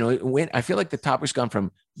quitting. I feel like the topic's gone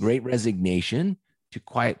from great resignation to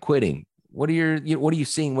quiet quitting. What are you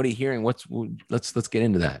seeing? What are you hearing? Let's get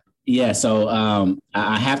into that. Yeah. So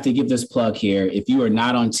I have to give this plug here. If you are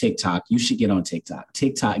not on TikTok, you should get on TikTok.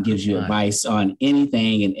 TikTok gives you advice on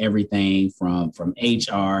anything and everything from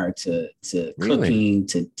HR to cooking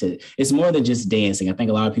to it's more than just dancing. I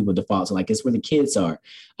think a lot of people default to it's where the kids are.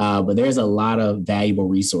 But there's a lot of valuable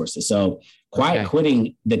resources. So quiet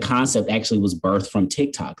quitting, the concept actually was birthed from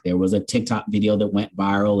TikTok. There was a TikTok video that went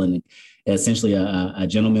viral, and essentially a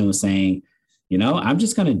gentleman was saying, I'm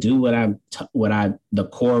just going to do the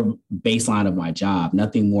core baseline of my job,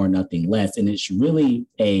 nothing more, nothing less. And it's really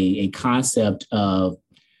a concept of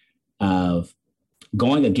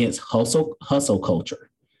going against hustle culture.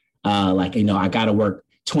 I got to work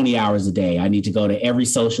 20 hours a day. I need to go to every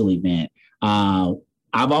social event.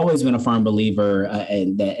 I've always been a firm believer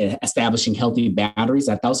in establishing healthy boundaries.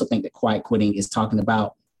 I also think that quiet quitting is talking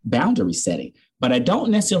about boundary setting, but I don't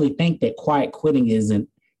necessarily think that quiet quitting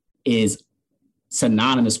is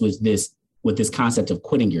synonymous with this concept of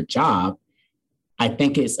quitting your job. I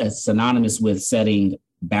think it's synonymous with setting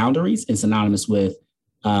boundaries and synonymous with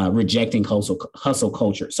rejecting hustle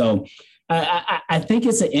culture. So I think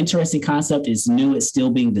it's an interesting concept. It's new. It's still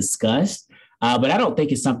being discussed, but I don't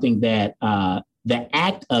think it's something that the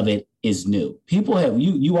act of it is new. People have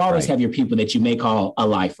you always have your people that you may call a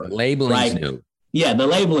lifer. Labeling is new. Yeah, the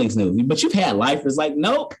labeling's new, but you've had lifers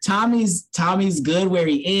nope, Tommy's good where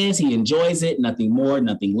he is. He enjoys it. Nothing more,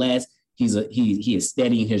 nothing less. He is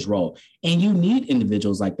steady in his role. And you need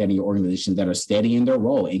individuals like that in your organization that are steady in their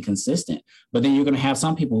role and consistent. But then you're going to have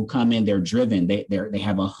some people who come in, they're driven. They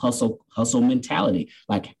have a hustle mentality.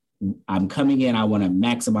 I'm coming in, I want to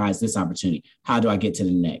maximize this opportunity. How do I get to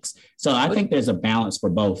the next? So I think there's a balance for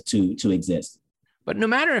both to exist. But no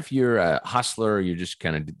matter if you're a hustler or you're just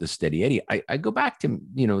kind of the steady Eddie, I go back to,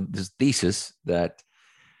 this thesis that,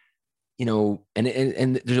 and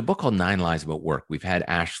there's a book called 9 Lies About Work. We've had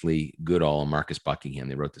Ashley Goodall and Marcus Buckingham.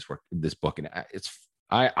 They wrote this book, and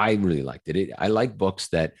I really liked it. I like books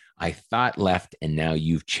that I thought left, and now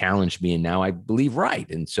you've challenged me, and now I believe right.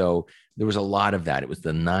 And so there was a lot of that. It was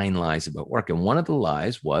the 9 Lies About Work. And one of the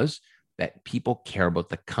lies was that people care about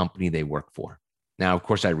the company they work for. Now, of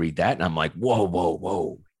course, I read that and I'm like,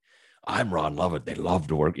 whoa. I'm Ron Lovett. They love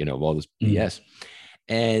to work, all this BS.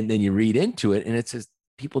 And then you read into it and it says,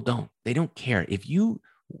 people they don't care. If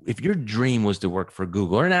your dream was to work for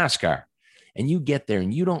Google or NASCAR and you get there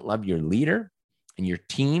and you don't love your leader and your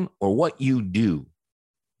team or what you do,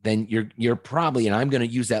 then you're probably, and I'm going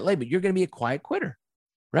to use that label, you're going to be a quiet quitter,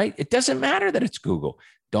 right? It doesn't matter that it's Google.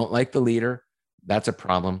 Don't like the leader. That's a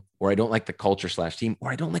problem. Or I don't like the culture / team,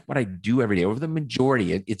 or I don't like what I do every day. Over the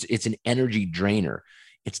majority, it's an energy drainer.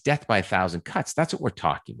 It's death by 1,000 cuts. That's what we're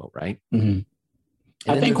talking about, right? Mm-hmm.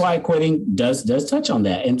 I think quiet quitting does touch on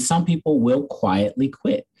that. And some people will quietly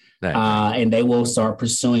quit and they will start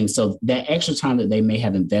pursuing. So that extra time that they may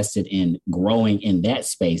have invested in growing in that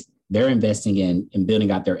space, they're investing in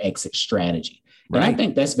building out their exit strategy. Right. And I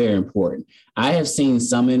think that's very important. I have seen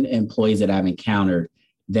some employees that I've encountered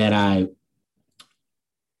that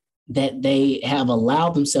they have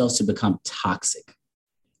allowed themselves to become toxic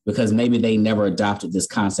because maybe they never adopted this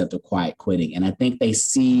concept of quiet quitting. And I think they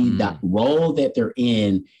see the role that they're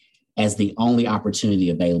in as the only opportunity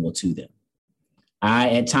available to them. I,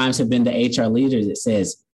 at times, have been the HR leader that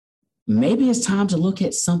says, maybe it's time to look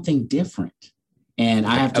at something different. And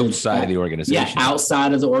I have to outside of the organization. Yeah,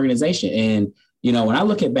 outside of the organization. And, when I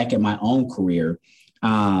look back at my own career,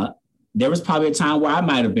 there was probably a time where I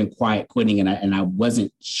might have been quiet quitting and I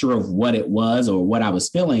wasn't sure of what it was or what I was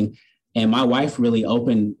feeling. And my wife really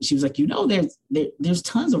opened. She was like, there's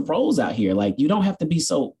tons of roles out here. Like, you don't have to be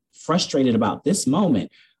so frustrated about this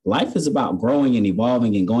moment. Life is about growing and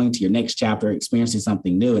evolving and going to your next chapter, experiencing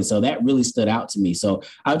something new. And so that really stood out to me. So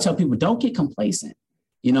I would tell people, don't get complacent.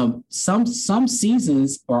 Some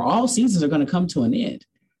seasons or all seasons are going to come to an end,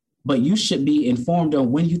 but you should be informed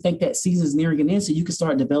on when you think that season is nearing an end, so you can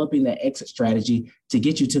start developing that exit strategy to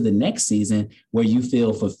get you to the next season where you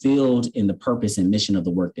feel fulfilled in the purpose and mission of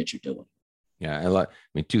the work that you're doing. Yeah,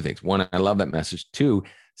 two things. One, I love that message. Two,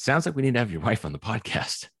 sounds like we need to have your wife on the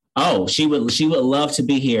podcast. Oh, she would love to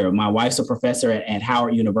be here. My wife's a professor at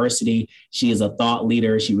Howard University. She is a thought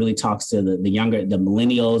leader. She really talks to the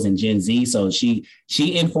millennials and Gen Z. So she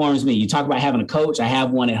informs me. You talk about having a coach. I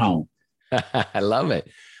have one at home. I love it.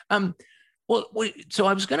 So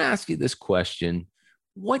I was going to ask you this question.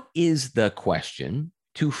 What is the question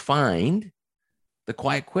to find the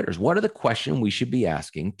quiet quitters? What are the questions we should be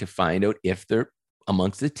asking to find out if they're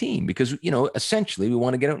amongst the team? Because, essentially we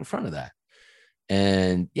want to get out in front of that.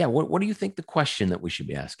 And yeah, what do you think the question that we should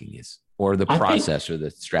be asking is, or the process or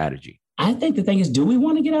the strategy? I think the thing is, do we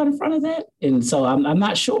want to get out in front of that? And so I'm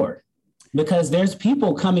not sure, because there's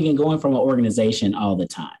people coming and going from an organization all the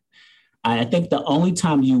time. I think the only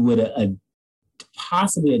time you would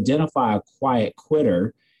possibly identify a quiet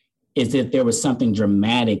quitter is if there was something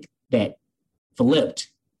dramatic that flipped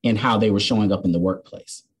in how they were showing up in the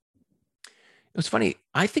workplace. It's funny.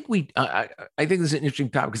 I think I think this is an interesting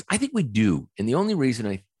topic because I think we do. And the only reason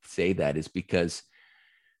I say that is because,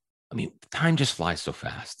 time just flies so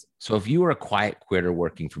fast. So if you were a quiet quitter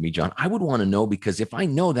working for me, John, I would want to know, because if I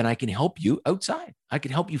know, then I can help you outside. I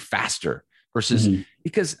can help you faster versus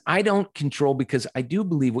because I don't control, because I do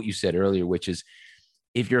believe what you said earlier, which is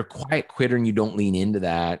if you're a quiet quitter and you don't lean into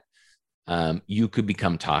that, you could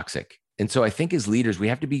become toxic. And so I think as leaders, we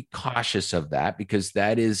have to be cautious of that, because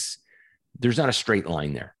there's not a straight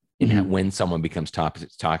line there in when someone becomes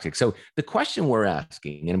toxic. So the question we're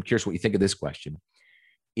asking, and I'm curious what you think of this question,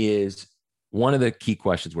 is one of the key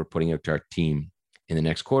questions we're putting out to our team in the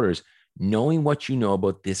next quarter is, knowing what you know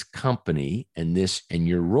about this company and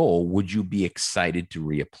your role, would you be excited to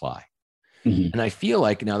reapply? And I feel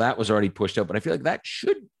like now that was already pushed out, but I feel like that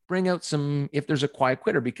should bring out some, if there's a quiet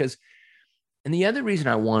quitter, because, and the other reason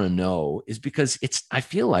I want to know is because I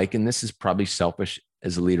feel like, and this is probably selfish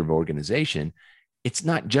as a leader of organization, it's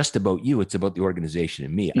not just about you, it's about the organization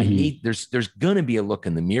and me. There's going to be a look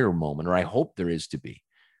in the mirror moment, or I hope there is to be,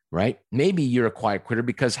 right? Maybe you're a quiet quitter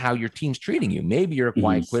because how your team's treating you. Maybe you're a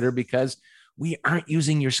quiet quitter because we aren't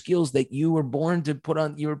using your skills that you were born to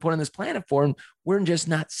you were put on this planet for, and we're just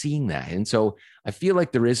not seeing that. And so I feel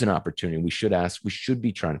like there is an opportunity. We should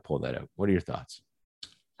be trying to pull that out. What are your thoughts?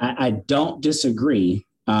 I don't disagree.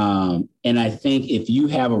 And I think if you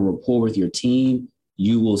have a rapport with your team,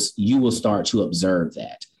 you will start to observe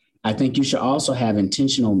that. I think you should also have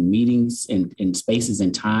intentional meetings in spaces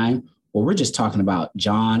and time where we're just talking about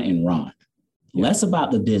John and Ron. Less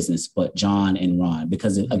about the business, but John and Ron,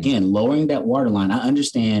 because again, lowering that waterline, I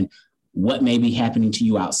understand what may be happening to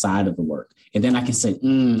you outside of the work. And then I can say,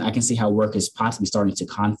 I can see how work is possibly starting to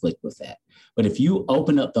conflict with that. But if you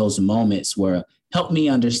open up those moments where, help me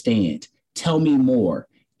understand, tell me more,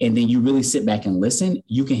 and then you really sit back and listen,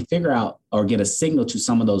 you can figure out or get a signal to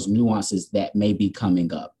some of those nuances that may be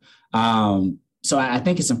coming up. So I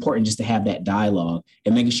think it's important just to have that dialogue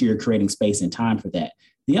and making sure you're creating space and time for that.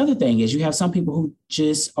 The other thing is you have some people who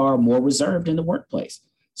just are more reserved in the workplace.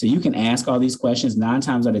 So you can ask all these questions 9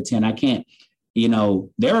 times out of 10. I can't,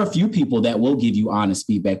 there are a few people that will give you honest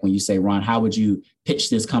feedback when you say, Ron, how would you pitch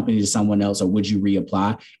this company to someone else, or would you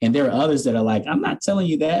reapply? And there are others that are like, I'm not telling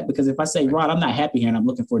you that, because if I say, Ron, I'm not happy here and I'm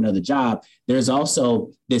looking for another job, there's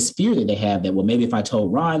also this fear that they have that, well, maybe if I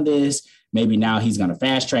told Ron this, maybe now he's going to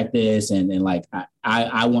fast track this. And like,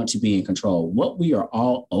 I want to be in control. What we are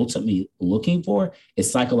all ultimately looking for is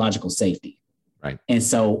psychological safety. Right. And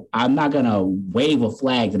so I'm not going to wave a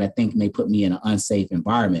flag that I think may put me in an unsafe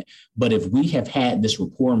environment. But if we have had this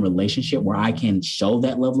rapport and relationship where I can show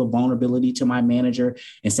that level of vulnerability to my manager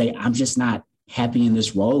and say, I'm just not happy in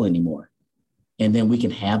this role anymore. And then we can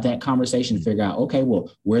have that conversation to figure out, okay,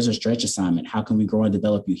 well, where's a stretch assignment? How can we grow and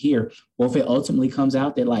develop you here? Or if it ultimately comes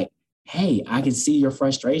out that like, hey, I can see your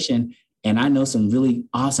frustration and I know some really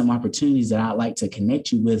awesome opportunities that I'd like to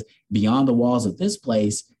connect you with beyond the walls of this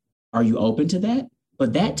place. Are you open to that?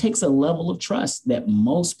 But that takes a level of trust that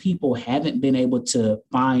most people haven't been able to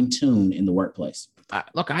fine tune in the workplace.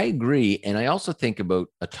 Look, I agree. And I also think about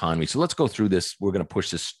autonomy. So let's go through this. We're going to push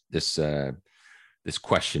this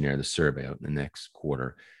questionnaire, the survey out in the next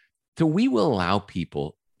quarter. So we will allow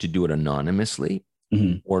people to do it anonymously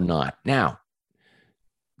or not. Now,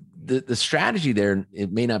 the strategy there,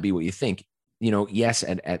 it may not be what you think. Yes,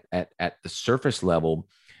 at the surface level,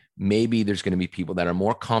 maybe there's going to be people that are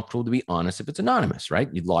more comfortable to be honest if it's anonymous, right?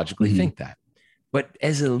 You'd logically think that. But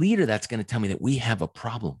as a leader, that's going to tell me that we have a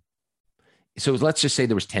problem. So let's just say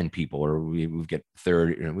there was 10 people, or we get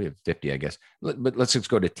 30, we have 50, I guess. But let's just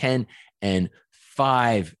go to 10 and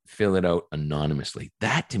 5 fill it out anonymously.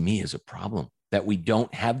 That to me is a problem, that we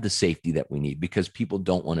don't have the safety that we need because people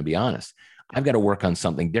don't want to be honest. I've got to work on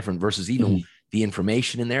something different versus even the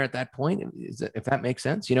information in there at that point. If that makes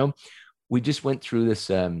sense, we just went through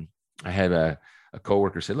this. I had a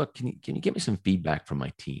coworker say, look, can you give me some feedback from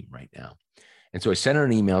my team right now? And so I sent her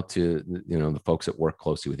an email to, the folks that work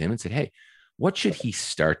closely with him and said, hey, what should he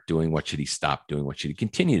start doing? What should he stop doing? What should he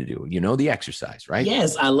continue to do? The exercise, right?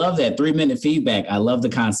 Yes, I love that 3-minute feedback. I love the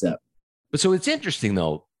concept. But so it's interesting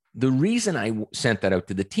though. The reason I sent that out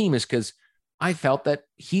to the team is because I felt that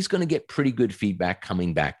he's going to get pretty good feedback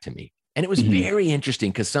coming back to me. And it was very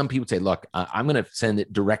interesting because some people say, look, I'm going to send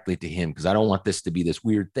it directly to him because I don't want this to be this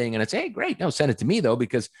weird thing. And I'd say, hey, great. No, send it to me though,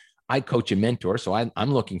 because I coach and mentor. So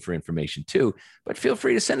I'm looking for information too, but feel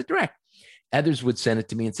free to send it direct. Others would send it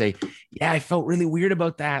to me and say, yeah, I felt really weird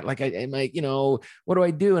about that. Like, what do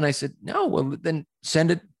I do? And I said, no, well, then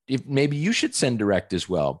send it. If maybe you should send direct as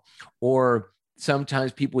well. Or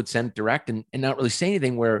sometimes people would send direct and not really say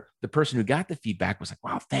anything, where the person who got the feedback was like,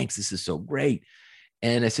 wow, thanks. This is so great.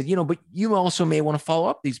 And I said, but you also may want to follow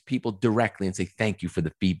up these people directly and say, thank you for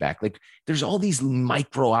the feedback. Like there's all these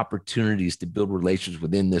micro opportunities to build relations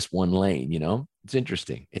within this one lane. It's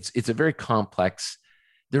interesting. It's a very complex.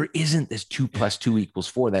 There isn't this 2 + 2 =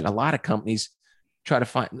 4 that a lot of companies try to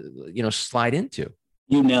find, slide into.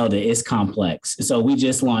 You nailed it. It's complex. So we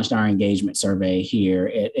just launched our engagement survey here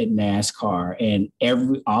at NASCAR, and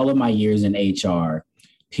all of my years in HR,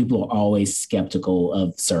 people are always skeptical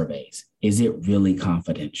of surveys. Is it really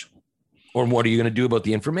confidential? Or what are you going to do about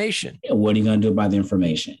the information? What are you going to do about the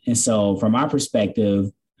information? And so from our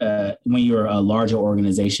perspective, when you're a larger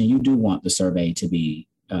organization, you do want the survey to be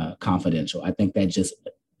confidential. I think that just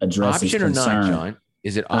addresses option concern. Or not, John?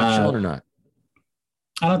 Is it optional or not?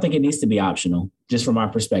 I don't think it needs to be optional, just from our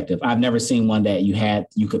perspective. I've never seen one that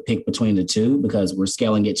you could pick between the two, because we're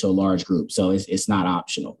scaling it to a large group. So it's not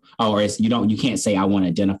optional, or you can't say, I want to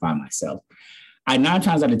identify myself. I 9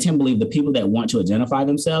 times out of 10 believe the people that want to identify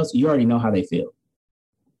themselves, you already know how they feel.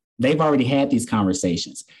 They've already had these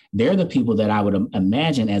conversations. They're the people that I would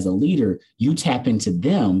imagine as a leader, you tap into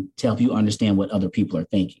them to help you understand what other people are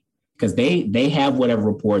thinking, because they have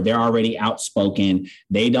whatever rapport. They're already outspoken.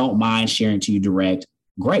 They don't mind sharing to you direct.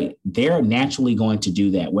 Great. They're naturally going to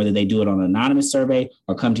do that, whether they do it on an anonymous survey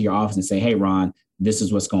or come to your office and say, hey, Ron, this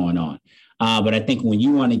is what's going on. But I think when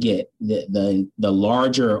you want to get the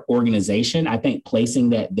larger organization, I think placing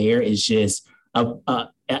that there is just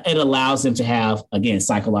it allows them to have, again,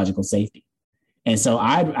 psychological safety. And so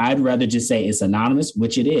I'd rather just say it's anonymous,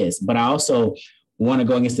 which it is. But I also want to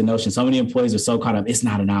go against the notion. So many employees are so caught up, it's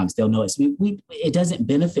not anonymous. They'll know it's me. It doesn't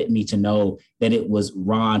benefit me to know that it was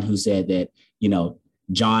Ron who said that,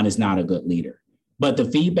 John is not a good leader. But the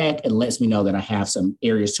feedback, it lets me know that I have some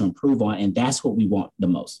areas to improve on. And that's what we want the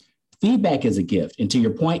most. Feedback is a gift. And to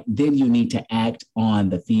your point, then you need to act on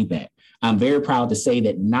the feedback. I'm very proud to say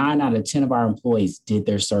that 9 out of 10 of our employees did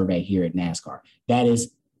their survey here at NASCAR. That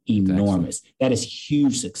is enormous. That is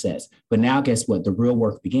huge success. But now guess what? The real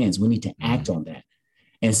work begins. We need to act on that.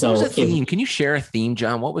 And so what was the theme? Can you share a theme,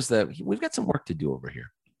 John? We've got some work to do over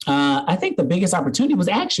here. I think the biggest opportunity was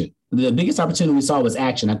action. The biggest opportunity we saw was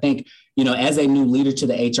action. I think, as a new leader to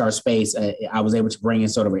the HR space, I was able to bring in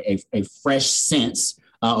sort of a fresh sense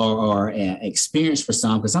or experience for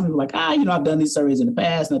some, because some people are like, I've done these surveys in the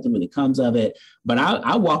past, nothing really comes of it. But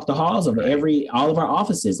I walk the halls of all of our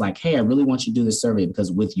offices like, hey, I really want you to do this survey,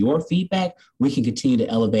 because with your feedback, we can continue to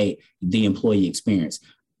elevate the employee experience.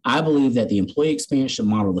 I believe that the employee experience should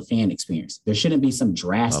model the fan experience. There shouldn't be some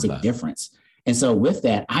drastic difference. And so with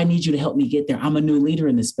that, I need you to help me get there. I'm a new leader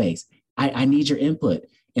in this space. I need your input.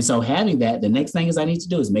 And so having that, the next thing I need to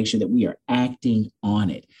do is make sure that we are acting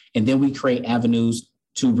on it. And then we create avenues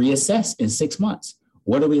to reassess in 6 months.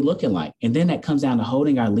 What are we looking like? And then that comes down to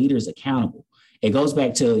holding our leaders accountable. It goes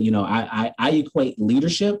back to, I equate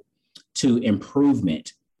leadership to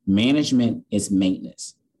improvement. Management is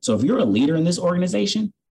maintenance. So if you're a leader in this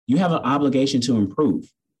organization, you have an obligation to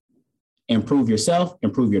improve. Improve yourself,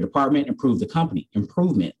 improve your department, improve the company.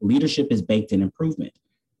 Improvement. Leadership is baked in improvement.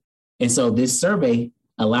 And so this survey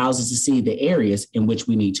allows us to see the areas in which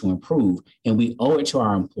we need to improve, and we owe it to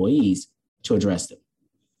our employees to address them.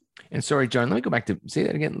 And sorry, John, let me go back to say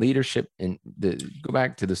that again, leadership go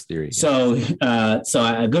back to this theory. So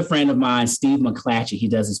a good friend of mine, Steve McClatchy, he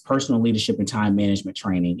does his personal leadership and time management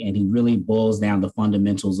training, and he really boils down the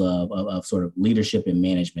fundamentals of sort of leadership and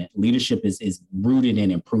management. Leadership is rooted in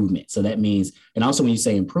improvement. So that means, and also when you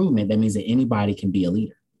say improvement, that means that anybody can be a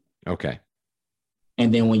leader. Okay.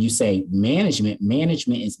 And then when you say management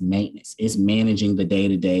is maintenance. It's managing the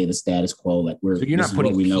day-to-day, the status quo. Like so you're not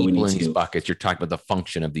putting people in these buckets. You're talking about the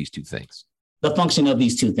function of these two things. The function of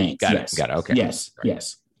these two things. Got it. Okay. Yes. Right.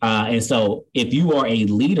 Yes. And so if you are a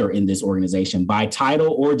leader in this organization by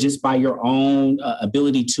title or just by your own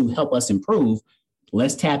ability to help us improve,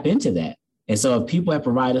 let's tap into that. And so if people have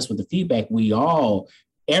provided us with the feedback,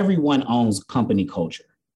 everyone owns company culture.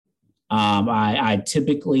 I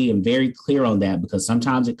typically am very clear on that because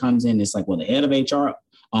sometimes it comes in, it's like, well, the head of HR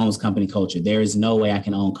owns company culture. There is no way I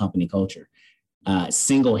can own company culture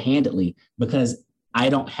single-handedly because I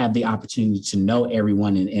don't have the opportunity to know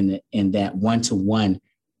everyone in that one-to-one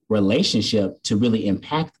relationship to really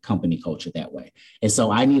impact company culture that way. And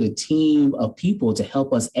so I need a team of people to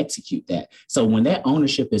help us execute that. So when that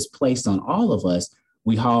ownership is placed on all of us,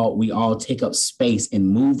 we all take up space in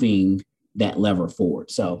moving that lever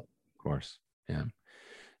forward. So. Of course. Yeah.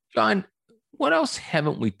 John, what else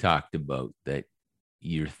haven't we talked about that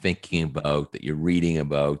you're thinking about, that you're reading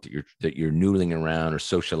about, that you're noodling around or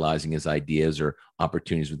socializing as ideas or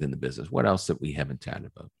opportunities within the business? What else that we haven't chatted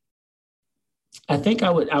about? I think I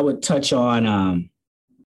would touch on,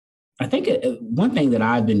 I think one thing that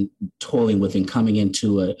I've been toiling with in coming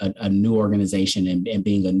into a new organization and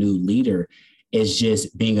being a new leader is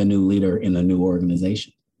just being a new leader in a new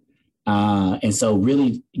organization. And so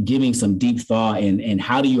really giving some deep thought in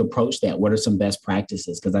how do you approach that? What are some best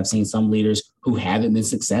practices? Because I've seen some leaders who haven't been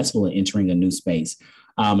successful in entering a new space.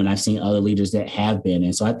 And I've seen other leaders that have been.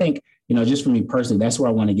 And so I think, just for me personally, that's where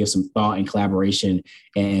I want to give some thought and collaboration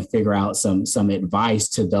and figure out some advice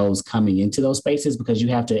to those coming into those spaces, because you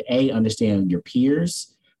have to, understand your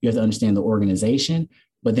peers, you have to understand the organization,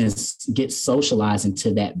 but then get socialized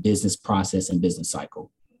into that business process and business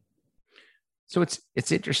cycle. So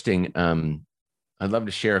it's interesting. I'd love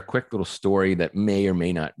to share a quick little story that may or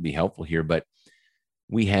may not be helpful here, but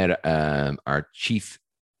we had our chief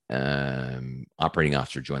operating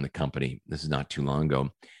officer join the company. This is not too long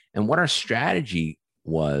ago. And what our strategy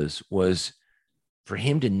was for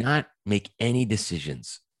him to not make any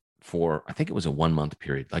decisions for, I think it was a 1 month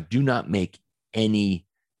period. Like, do not make any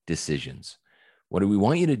decisions. What we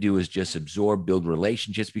want you to do is just absorb, build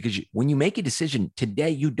relationships, because when you make a decision today,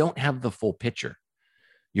 you don't have the full picture.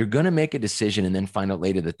 You're going to make a decision and then find out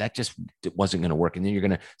later that just wasn't going to work. And then you're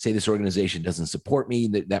going to say, this organization doesn't support me,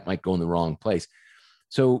 that might go in the wrong place.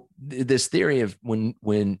 So this theory of when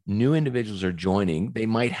new individuals are joining, they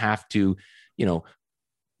might have to,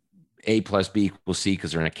 A plus B equals C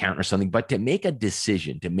because they're an accountant or something, but to make a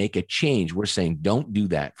decision, to make a change, we're saying, don't do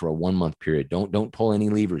that for a 1 month period. Don't pull any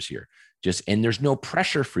levers here. And there's no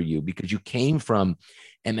pressure for you because you came from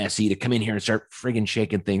MSE to come in here and start friggin'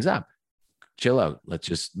 shaking things up. Chill out. Let's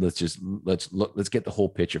get the whole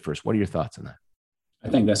picture first. What are your thoughts on that? I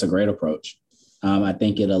think that's a great approach. I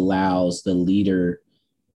think it allows the leader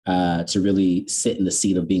to really sit in the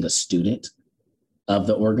seat of being a student of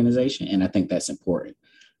the organization. And I think that's important.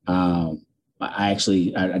 I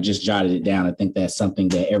just jotted it down. I think that's something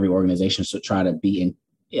that every organization should try to be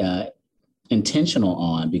intentional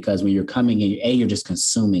on, because when you're coming in, you're just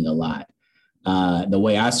consuming a lot. The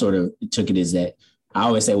way I sort of took it is that I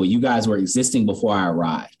always say, well, you guys were existing before I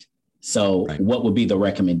arrived. So right. What would be the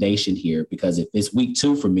recommendation here? Because if it's week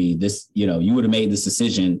 2 for me, you would have made this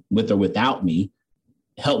decision with or without me.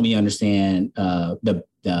 Help me understand the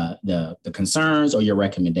concerns or your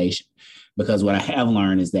recommendation. Because what I have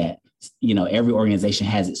learned is that, every organization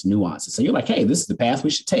has its nuances. So you're like, hey, this is the path we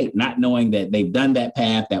should take, not knowing that they've done that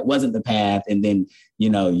path, that wasn't the path. And then,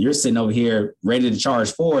 you're sitting over here ready to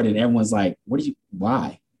charge forward and everyone's like,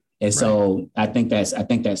 why? And right. So I think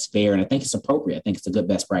that's fair. And I think it's appropriate. I think it's a good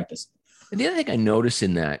best practice. And the other thing I noticed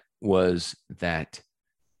in that was that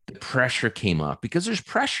the pressure came up, because there's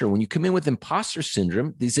pressure when you come in with imposter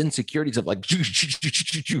syndrome, these insecurities of like,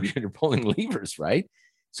 you're pulling levers, right?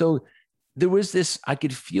 So there was this, I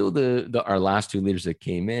could feel our last 2 leaders that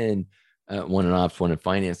came in, one in ops, one in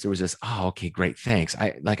finance. There was this, oh, okay, great. Thanks.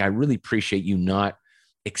 I really appreciate you not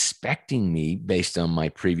expecting me based on my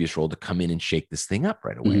previous role to come in and shake this thing up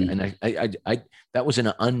right away. Mm-hmm. And I that was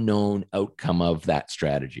an unknown outcome of that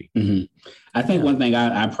strategy. Mm-hmm. I think one thing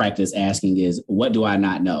I practice asking is, what do I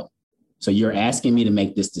not know? So you're asking me to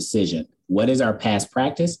make this decision. What is our past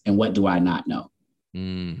practice and what do I not know?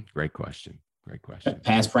 Great question. Great question.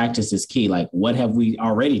 Past practice is key. Like, what have we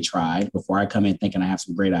already tried before I come in thinking I have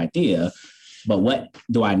some great idea? But what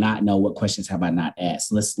do I not know? What questions have I not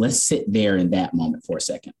asked? Let's sit there in that moment for a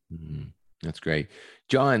second. Mm-hmm. That's great.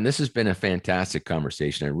 John, this has been a fantastic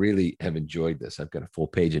conversation. I really have enjoyed this. I've got a full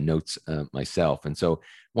page of notes myself. And so,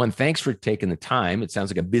 one, thanks for taking the time. It sounds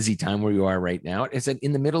like a busy time where you are right now. Is it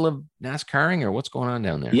in the middle of NASCARing or what's going on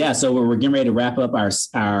down there? Yeah, so we're getting ready to wrap up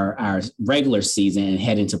our regular season and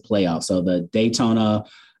head into playoffs. So the Daytona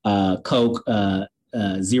Coke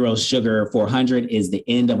Zero Sugar 400 is the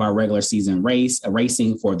end of our regular season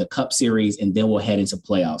racing for the Cup Series, and then we'll head into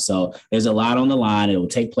playoffs. So there's a lot on the line. It will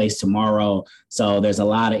take place tomorrow. So there's a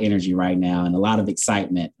lot of energy right now and a lot of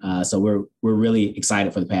excitement. So we're really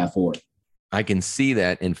excited for the path forward. I can see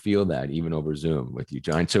that and feel that even over Zoom with you,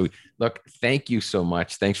 John. So look, thank you so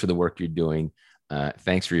much. Thanks for the work you're doing.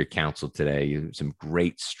 Thanks for your counsel today. You have some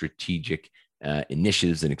great strategic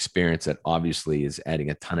initiatives and experience that obviously is adding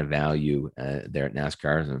a ton of value there at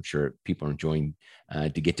NASCAR. And I'm sure people are enjoying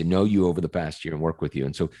to get to know you over the past year and work with you.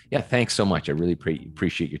 And so, yeah, thanks so much. I really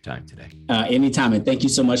appreciate your time today. Anytime. And thank you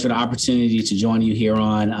so much for the opportunity to join you here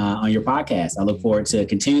on your podcast. I look forward to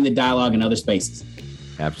continuing the dialogue in other spaces.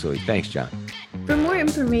 Absolutely. Thanks, John. For more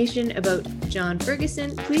information about John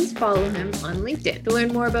Ferguson, please follow him on LinkedIn. To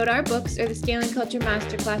learn more about our books or the Scaling Culture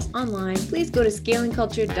Masterclass online, please go to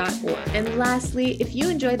scalingculture.org. And lastly, if you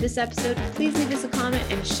enjoyed this episode, please leave us a comment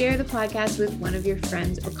and share the podcast with one of your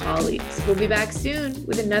friends or colleagues. We'll be back soon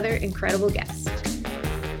with another incredible guest.